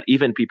about that.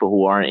 Even people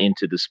who aren't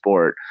into the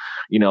sport,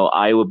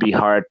 I would be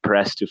hard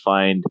pressed to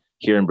find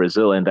here in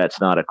Brazil, and that's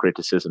not a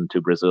criticism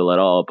to Brazil at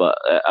all. But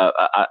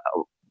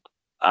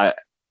I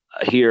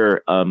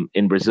here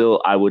in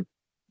Brazil, I would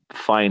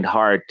find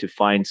hard to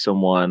find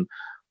someone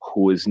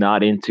who is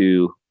not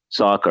into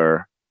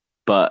soccer,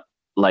 but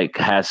like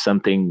has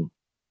something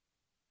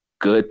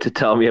good to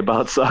tell me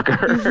about soccer.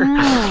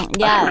 Mm-hmm.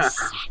 Yes.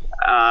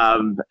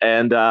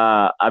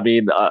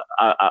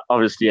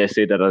 Obviously I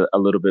say that a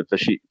little bit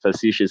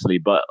facetiously,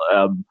 but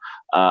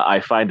I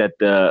find that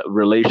the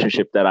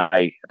relationship that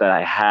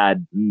I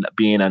had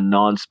being a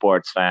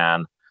non-sports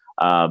fan,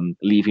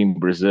 leaving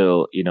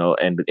Brazil,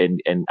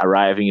 and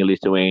arriving in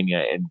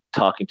Lithuania and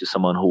talking to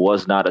someone who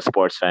was not a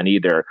sports fan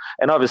either.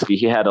 And obviously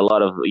he had a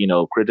lot of,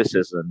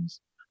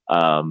 criticisms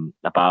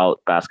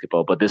about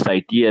basketball, but this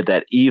idea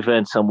that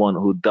even someone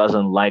who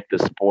doesn't like the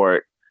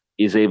sport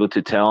is able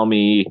to tell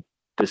me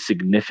the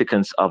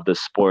significance of the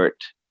sport,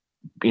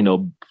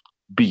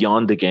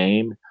 beyond the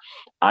game,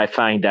 I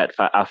found that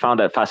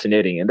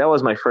fascinating. And that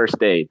was my first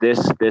day.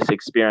 This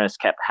experience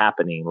kept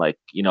happening. Like,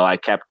 I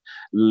kept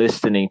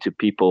listening to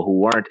people who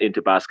weren't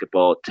into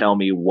basketball tell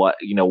me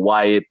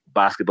why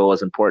basketball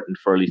was important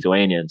for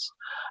Lithuanians.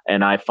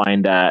 And I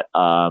find that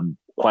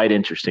quite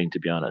interesting, to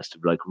be honest,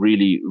 like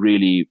really,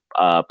 really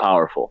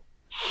powerful.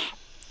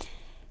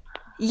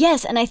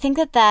 Yes. And I think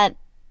that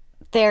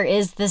there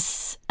is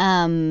this,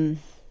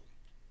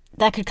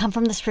 that could come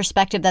from this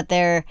perspective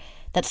that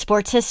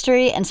sports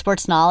history and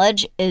sports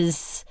knowledge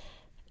is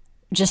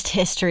just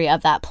history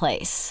of that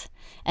place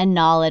and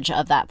knowledge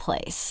of that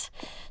place.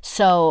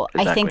 So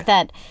exactly. I think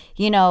that,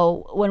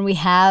 when we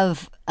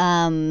have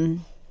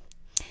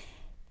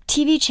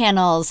TV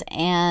channels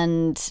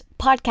and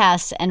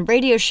podcasts and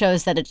radio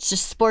shows that it's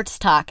just sports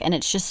talk and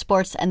it's just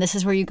sports and this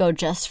is where you go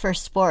just for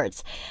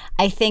sports,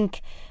 I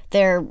think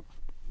there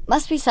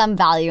must be some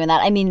value in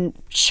that. I mean,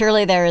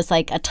 surely there is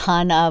like a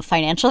ton of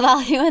financial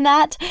value in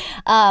that.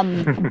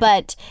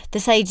 But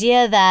this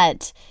idea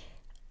that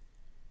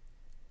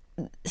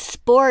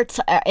sports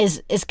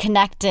is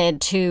connected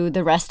to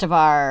the rest of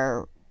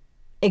our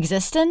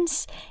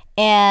existence,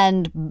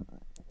 and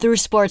through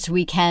sports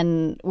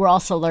we're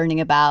also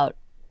learning about,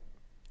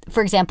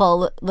 for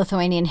example,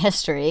 Lithuanian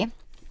history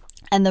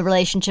and the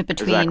relationship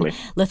between exactly.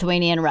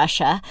 Lithuania and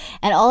Russia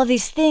and all of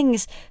these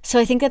things. So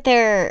I think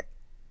that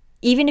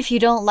even if you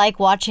don't like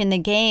watching the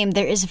game,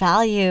 there is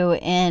value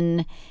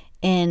in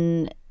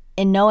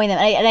knowing them.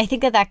 And I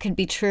think that could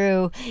be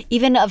true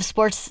even of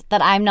sports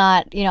that I'm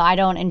not, I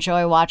don't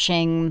enjoy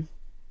watching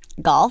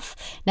golf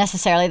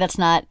necessarily. That's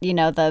not,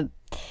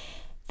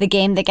 the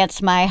game that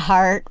gets my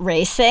heart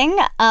racing.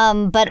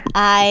 But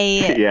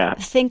I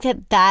think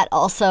that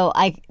also,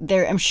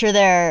 I'm sure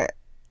there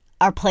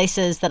are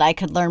places that I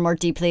could learn more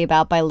deeply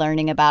about by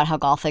learning about how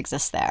golf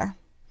exists there.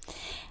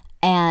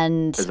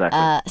 And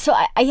exactly. So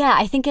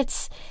I think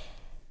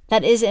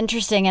that is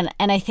interesting. And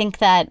I think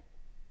that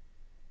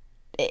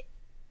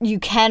you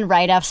can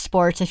write off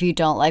sports if you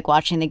don't like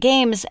watching the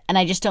games. And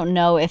I just don't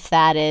know if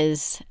that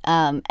is,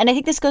 and I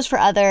think this goes for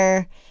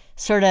other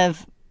sort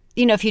of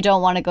if you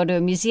don't want to go to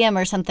a museum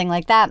or something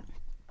like that,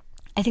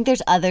 I think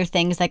there's other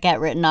things that get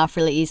written off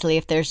really easily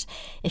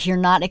if you're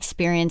not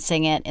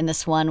experiencing it in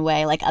this one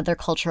way, like other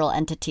cultural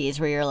entities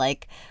where you're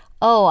like,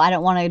 oh, I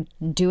don't want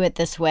to do it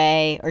this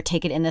way or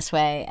take it in this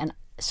way, and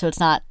so it's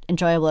not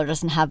enjoyable or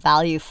doesn't have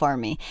value for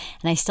me.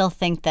 And I still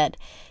think that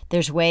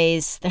there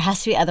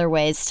has to be other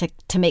ways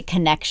to make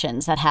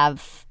connections that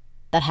have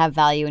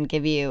value and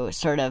give you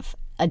sort of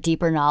a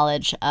deeper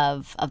knowledge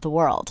of the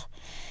world.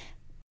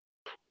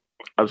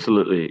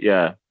 Absolutely,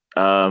 yeah.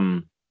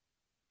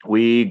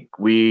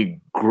 We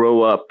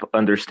grow up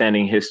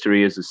understanding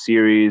history as a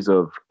series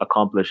of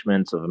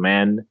accomplishments of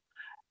men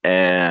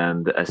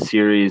and a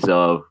series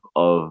of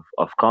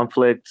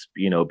conflicts,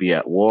 be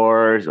it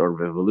wars or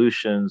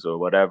revolutions or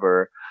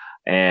whatever.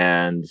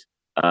 And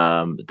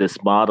this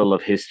model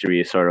of history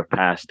is sort of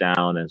passed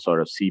down and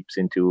sort of seeps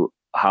into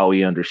how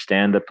we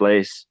understand the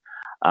place.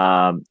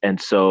 And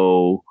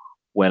so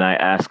when I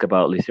ask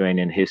about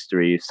Lithuanian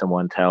history,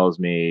 someone tells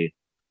me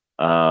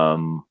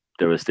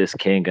there was this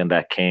king and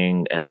that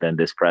king, and then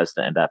this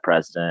president and that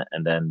president,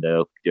 and then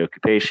the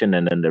occupation,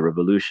 and then the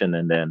revolution,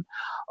 and then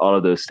all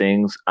of those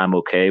things, I'm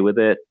okay with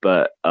it.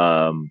 But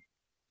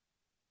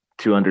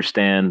to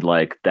understand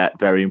like that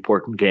very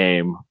important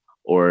game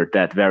or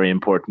that very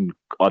important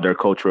other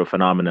cultural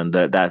phenomenon,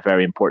 that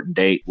very important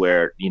date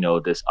where,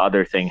 this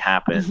other thing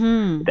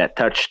happened that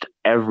touched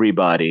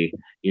everybody,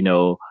 in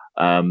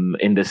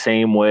the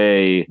same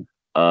way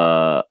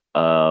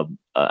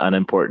an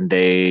important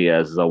day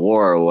as a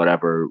war or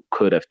whatever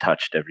could have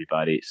touched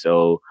everybody.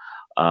 So,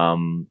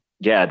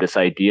 this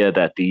idea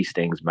that these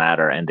things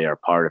matter and they are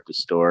part of the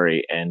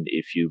story, and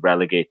if you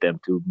relegate them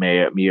to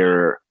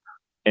mere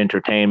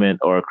entertainment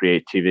or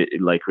creativity,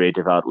 like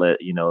creative outlet,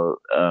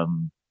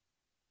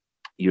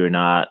 you're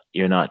not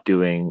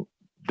doing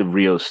the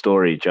real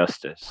story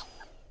justice.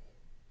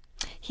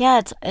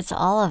 Yeah, it's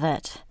all of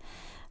it.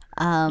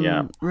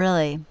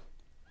 Really.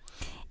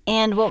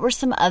 And what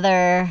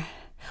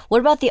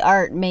about the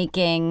art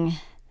making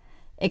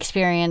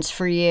experience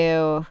for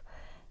you,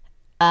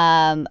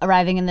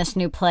 arriving in this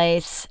new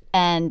place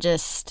and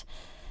just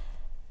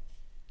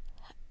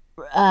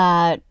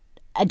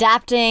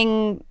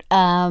adapting,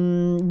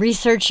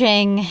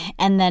 researching,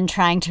 and then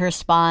trying to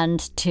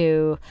respond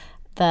to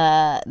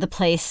the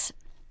place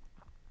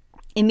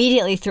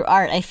immediately through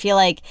art? I feel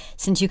like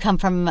since you come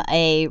from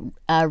a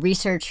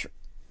research,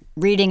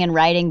 reading and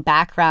writing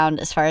background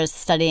as far as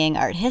studying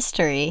art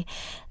history,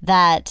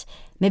 that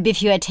maybe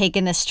if you had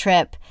taken this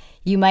trip,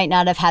 you might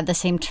not have had the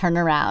same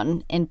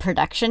turnaround in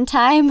production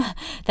time,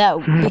 that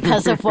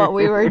because of what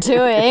we were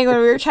doing when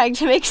we were trying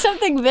to make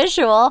something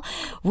visual,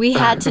 we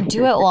had to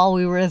do it while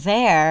we were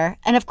there.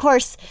 And of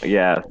course,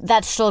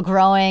 that's still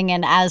growing.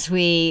 And as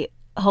we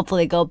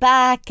hopefully go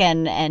back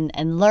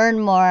and learn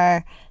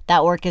more,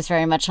 that work is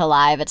very much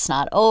alive. It's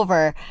not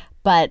over,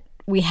 but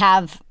we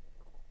have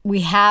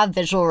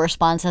visual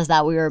responses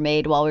that we were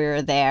made while we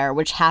were there,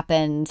 which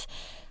happened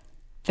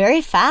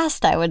very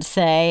fast, I would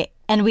say.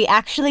 And we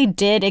actually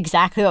did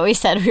exactly what we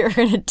said we were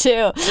going to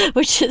do,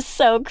 which is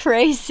so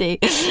crazy.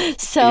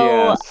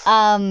 So,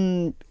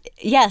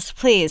 yes,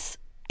 please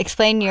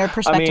explain your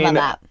perspective on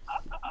that.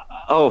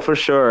 Oh, for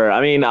sure.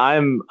 I mean,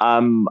 I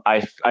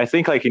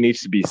think like it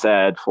needs to be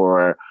said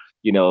for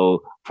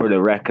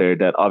the record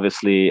that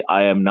obviously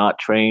I am not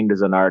trained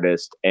as an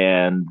artist.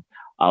 And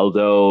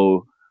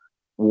although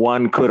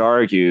one could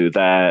argue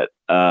that,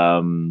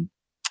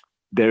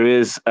 there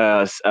is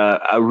a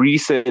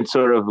recent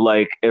sort of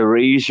like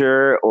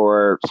erasure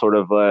or sort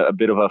of a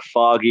bit of a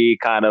foggy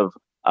kind of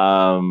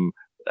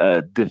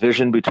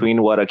division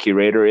between what a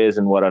curator is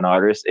and what an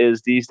artist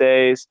is these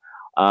days.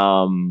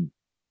 I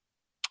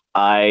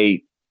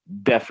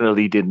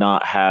definitely did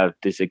not have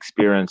this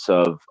experience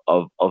of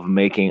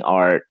making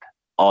art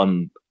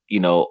on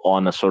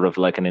a sort of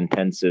like an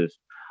intensive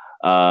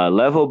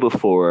level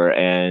before,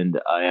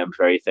 and I am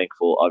very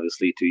thankful,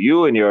 obviously, to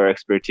you and your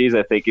expertise.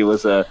 I think it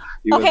was a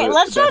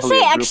let's not say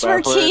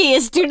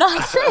expertise. Do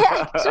not say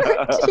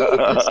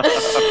expertise.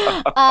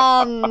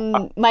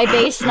 My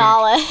base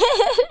knowledge.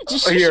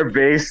 Your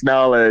base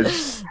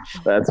knowledge.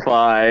 That's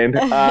fine.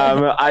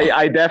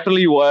 I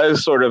definitely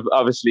was sort of,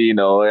 obviously,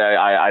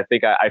 I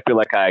think I feel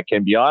like I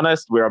can be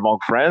honest. We're among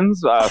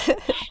friends.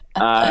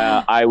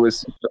 I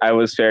was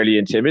fairly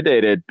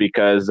intimidated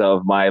because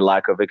of my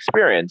lack of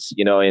experience,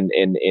 in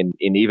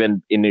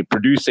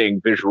producing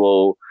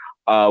visual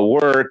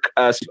work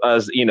as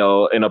in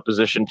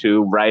opposition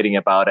to writing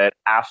about it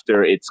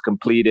after it's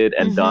completed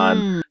and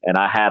done, and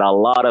I had a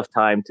lot of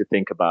time to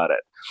think about it.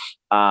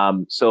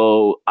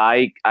 So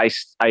I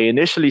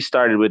initially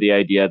started with the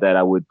idea that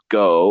I would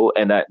go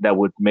and that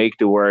would make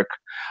the work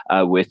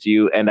with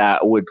you, and I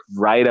would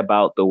write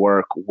about the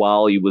work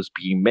while it was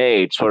being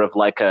made, sort of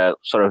like a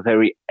sort of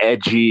very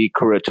edgy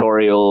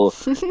curatorial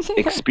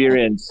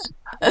experience,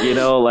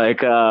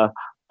 like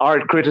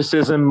art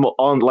criticism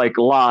on like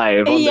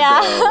live on the go,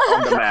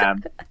 on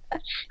demand.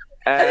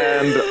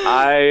 And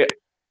I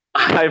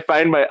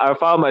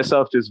found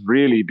myself just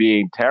really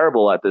being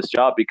terrible at this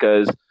job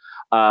because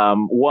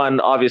One,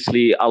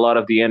 obviously, a lot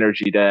of the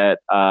energy that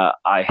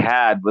I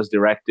had was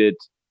directed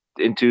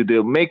into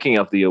the making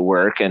of the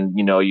work, and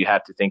you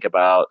had to think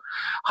about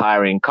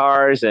hiring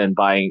cars and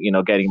buying,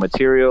 getting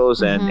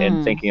materials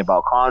and thinking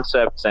about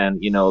concepts, and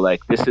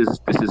like this is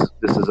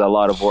a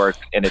lot of work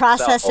in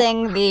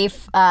processing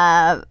itself.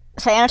 the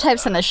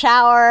cyanotypes in the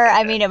shower.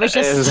 I mean, it was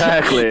just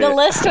exactly the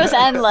list was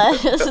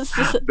endless.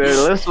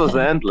 The list was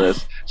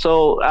endless.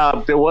 So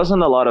there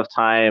wasn't a lot of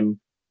time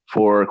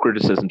for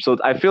criticism. So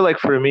I feel like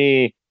for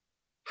me,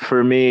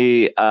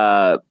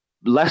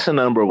 lesson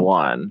number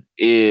one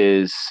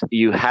is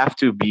you have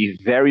to be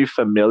very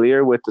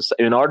familiar with this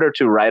in order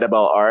to write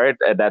about art.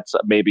 And that's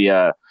maybe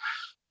I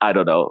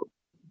don't know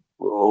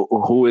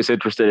who is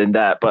interested in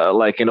that, but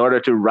like in order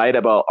to write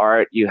about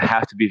art, you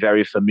have to be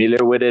very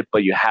familiar with it,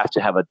 but you have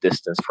to have a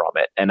distance from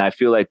it. And I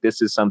feel like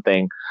this is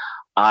something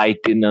I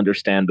didn't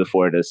understand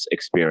before this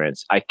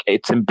experience.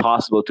 It's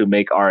impossible to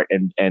make art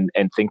and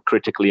think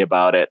critically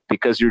about it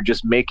because you're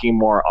just making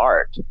more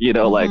art.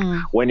 Like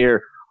when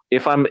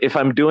if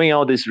I'm doing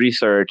all this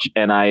research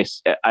and I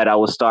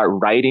will start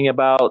writing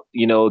about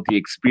the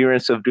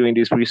experience of doing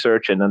this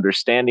research and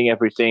understanding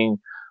everything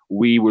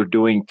we were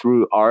doing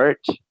through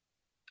art,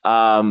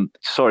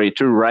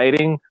 through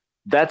writing,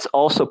 that's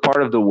also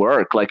part of the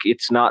work. Like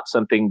it's not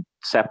something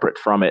separate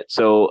from it.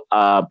 So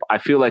I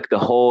feel like the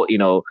whole,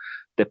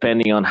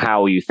 depending on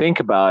how you think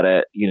about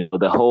it,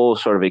 the whole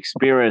sort of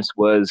experience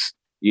was,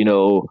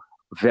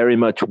 very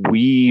much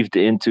weaved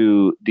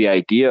into the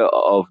idea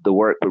of the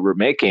work we were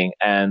making.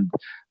 And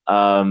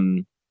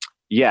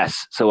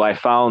yes, so I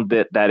found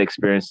that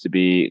experience to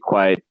be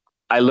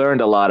I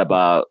learned a lot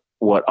about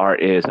what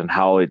art is and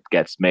how it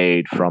gets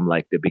made from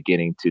like the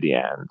beginning to the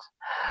end.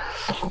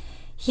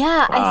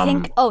 Yeah, I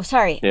think. Oh,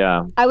 sorry.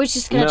 Yeah, I was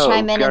just going to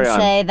chime in and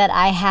say that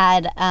I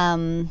had.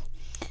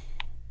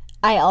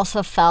 I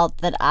also felt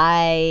that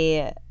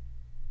I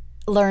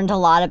learned a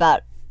lot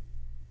about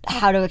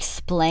how to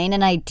explain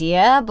an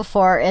idea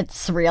before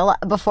it's real,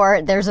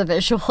 before there's a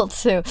visual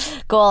to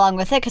go along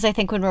with it. Because I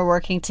think when we're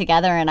working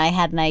together and I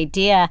had an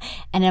idea,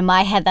 and in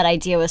my head that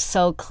idea was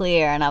so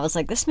clear, and I was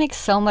like, this makes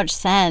so much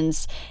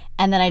sense.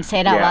 And then I'd say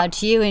it out loud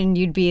to you, and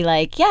you'd be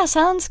like, yeah,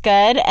 sounds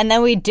good. And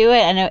then we'd do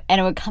it, and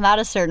it would come out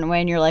a certain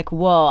way, and you're like,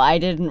 whoa, I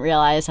didn't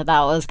realize that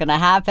was going to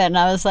happen. And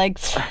I was like,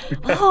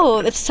 oh,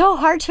 it's so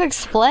hard to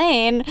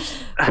explain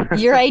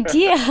your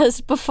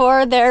ideas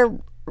before they're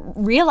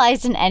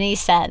realized in any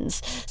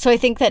sense. So I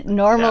think that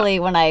normally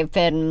when I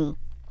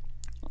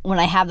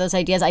have those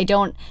ideas, I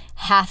don't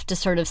have to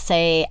sort of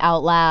say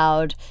out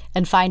loud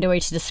and find a way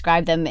to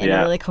describe them in a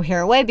really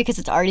coherent way because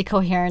it's already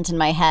coherent in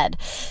my head.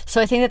 So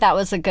I think that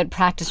was a good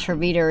practice for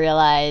me to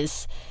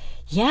realize,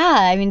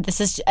 I mean, this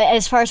is,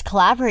 as far as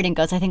collaborating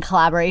goes, I think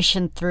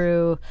collaboration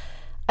pretty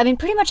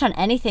much on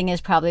anything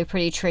is probably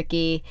pretty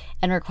tricky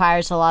and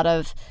requires a lot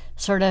of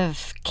sort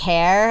of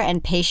care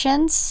and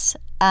patience.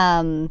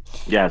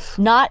 Yes.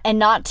 Not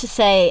to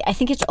say, I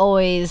think it's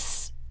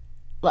always,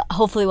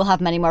 hopefully we'll have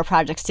many more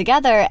projects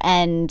together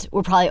and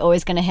we're probably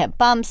always going to hit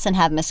bumps and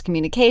have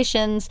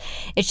miscommunications.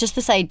 It's just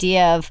this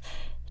idea of,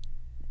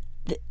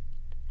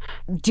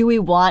 do we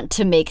want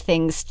to make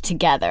things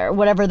together?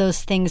 Whatever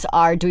those things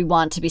are, do we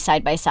want to be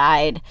side by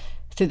side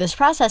through this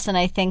process? And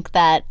I think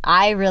that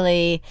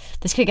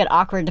this could get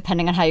awkward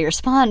depending on how you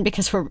respond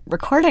because we're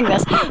recording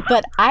this,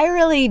 but I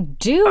really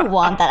do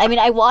want that. I mean,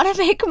 I want to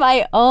make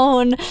my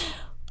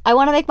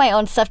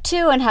own stuff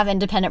too and have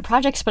independent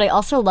projects, but I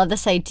also love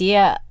this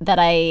idea that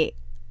I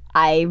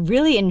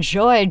really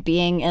enjoyed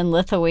being in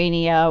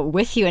Lithuania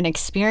with you and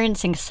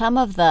experiencing some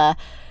of the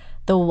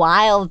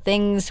wild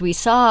things we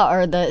saw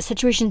or the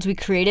situations we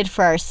created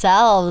for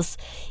ourselves,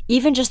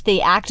 even just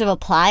the act of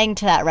applying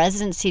to that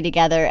residency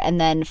together and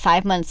then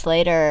 5 months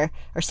later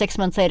or 6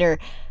 months later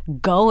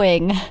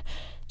going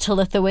to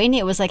Lithuania.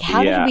 It was like,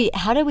 how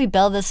did we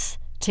build this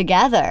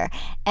together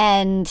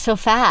and so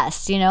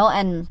fast,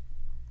 and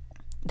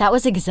that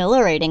was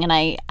exhilarating, and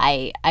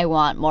I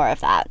want more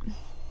of that.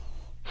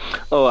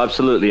 Oh,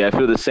 absolutely. I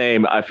feel the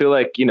same. I feel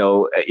like,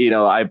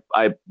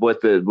 I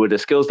with the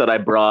skills that I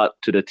brought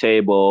to the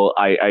table,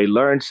 I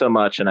learned so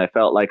much, and I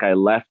felt like I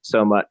left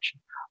so much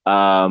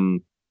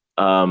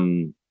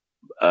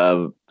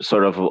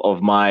sort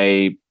of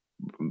my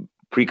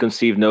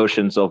preconceived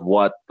notions of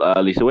what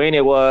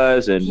Lithuania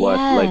was and what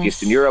like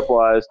Eastern Europe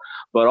was,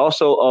 but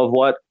also of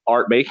what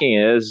art making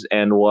is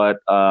and what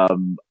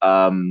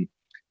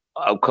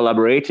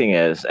collaborating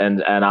is,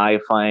 and I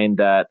find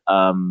that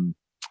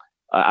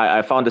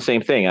I found the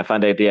same thing. I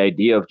found that the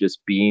idea of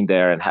just being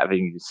there and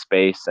having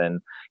space,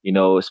 and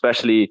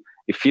especially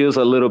it feels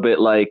a little bit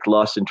like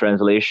Lost in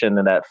Translation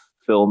in that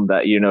film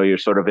that you're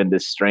sort of in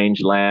this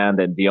strange land,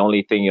 and the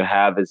only thing you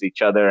have is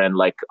each other, and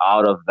like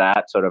out of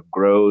that sort of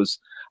grows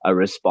a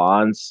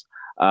response.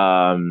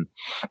 And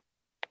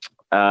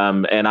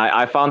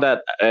I found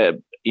that.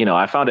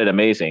 I found it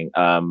amazing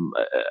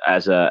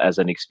as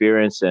an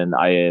experience, and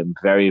I am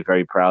very,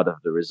 very proud of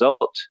the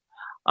result.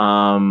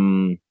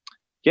 And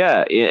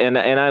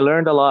I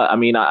learned a lot. I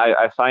mean,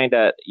 I find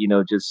that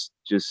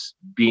just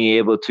being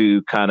able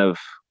to kind of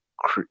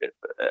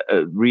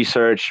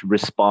research,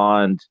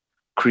 respond,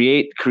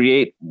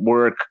 create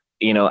work,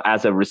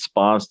 as a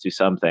response to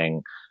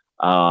something,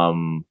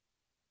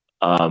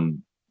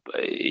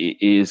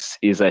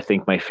 is I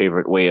think my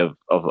favorite way of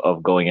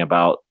going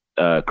about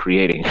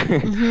creating.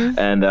 Mm-hmm.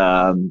 And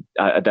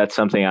that's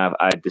something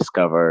I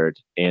discovered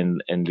in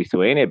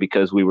Lithuania,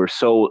 because we were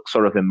so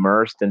sort of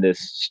immersed in this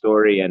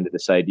story and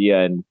this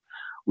idea, and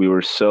we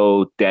were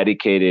so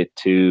dedicated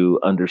to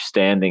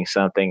understanding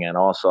something, and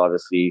also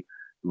obviously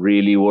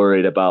really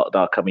worried about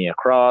not coming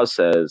across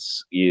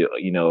as we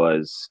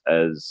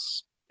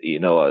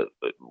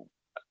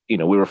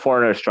were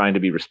foreigners trying to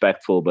be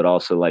respectful, but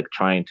also like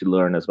trying to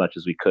learn as much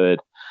as we could.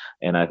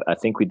 And I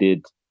think we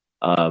did.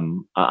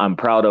 I'm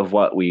proud of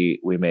what we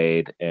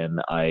made,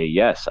 and I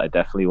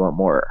definitely want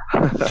more.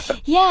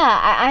 Yeah,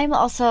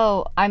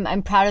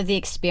 I'm proud of the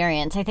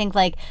experience. I think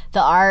like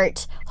the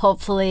art,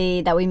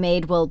 hopefully, that we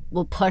made will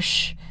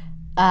push,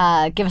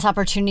 give us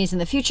opportunities in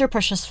the future,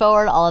 push us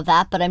forward, all of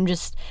that. But I'm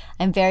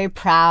very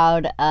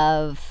proud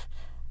of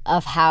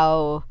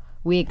how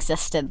we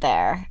existed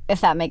there,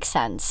 if that makes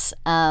sense.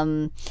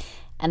 And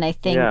I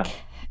think,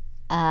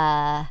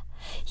 I'm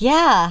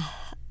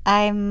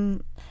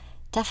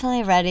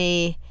definitely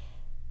ready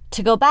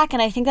to go back.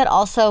 And I think that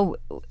also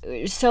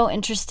is so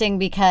interesting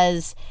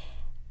because,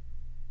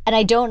 and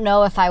I don't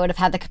know if I would have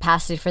had the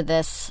capacity for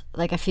this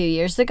like a few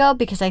years ago,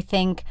 because I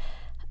think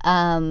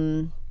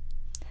when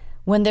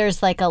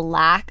there's like a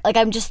lack, like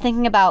I'm just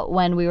thinking about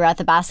when we were at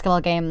the basketball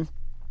game,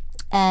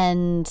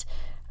 and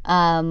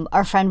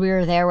our friend we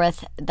were there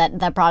with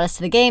that brought us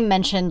to the game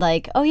mentioned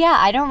like, oh yeah,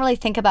 I don't really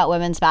think about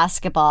women's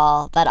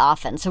basketball that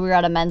often. So we were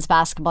at a men's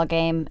basketball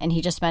game, and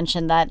he just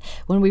mentioned that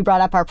when we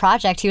brought up our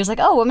project, he was like,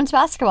 oh, women's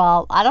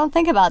basketball, I don't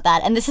think about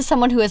that. And this is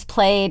someone who has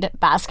played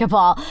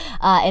basketball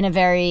in a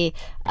very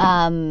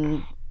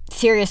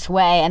serious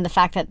way, and the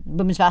fact that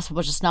women's basketball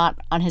was just not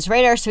on his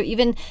radar. So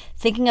even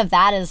thinking of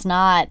that is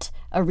not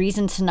a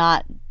reason to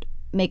not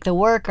make the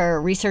work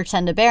or research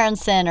Senda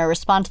Berenson or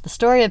respond to the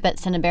story of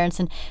Senda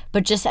Berenson,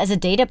 but just as a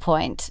data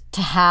point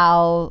to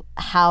how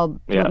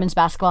women's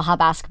basketball, how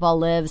basketball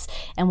lives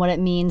and what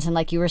it means. And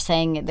like you were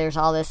saying, there's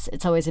all this,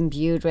 it's always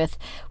imbued with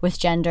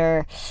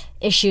gender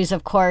issues,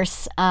 of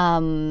course.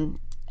 And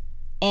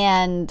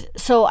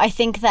so I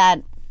think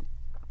that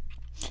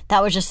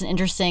was just an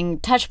interesting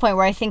touch point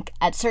where I think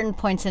at certain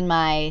points in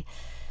my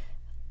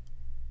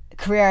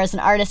career as an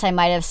artist, I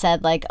might have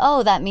said like,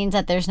 oh, that means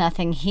that there's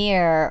nothing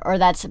here, or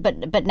that's,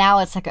 but now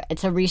it's like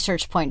it's a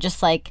research point,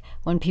 just like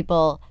when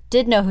people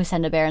did know who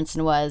Senda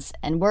Berenson was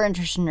and were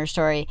interested in her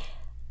story.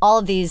 All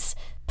of these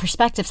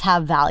perspectives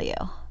have value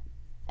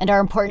and are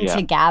important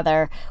to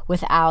gather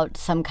without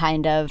some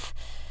kind of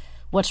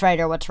what's right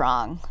or what's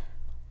wrong.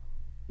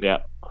 Yeah,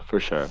 for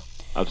sure.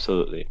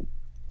 Absolutely.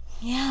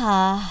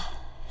 Yeah.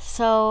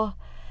 So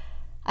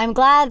I'm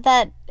glad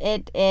that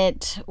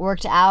it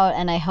worked out,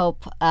 and I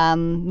hope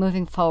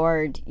moving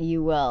forward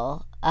you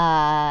will.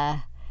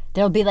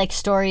 There'll be like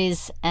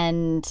stories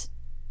and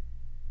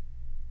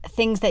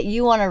things that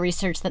you want to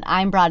research that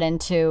I'm brought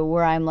into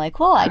where I'm like,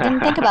 whoa, I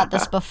didn't think about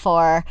this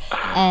before,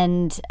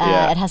 and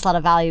it has a lot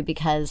of value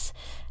because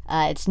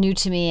it's new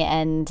to me,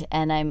 and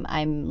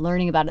I'm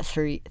learning about it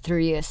through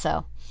you.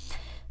 So,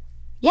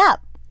 yeah.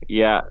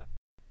 Yeah.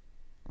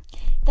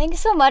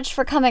 Thanks so much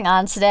for coming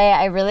on today.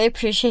 I really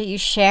appreciate you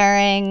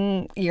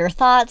sharing your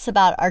thoughts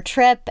about our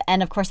trip.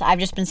 And of course, I've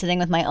just been sitting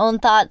with my own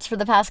thoughts for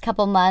the past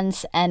couple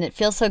months, and it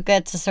feels so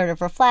good to sort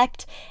of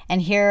reflect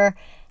and hear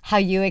how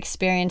you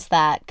experienced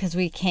that, because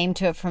we came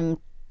to it from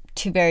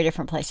two very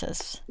different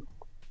places.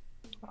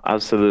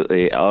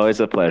 Absolutely. Always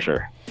a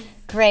pleasure.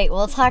 Great.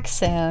 We'll talk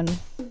soon.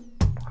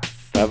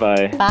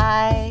 Bye-bye.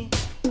 Bye.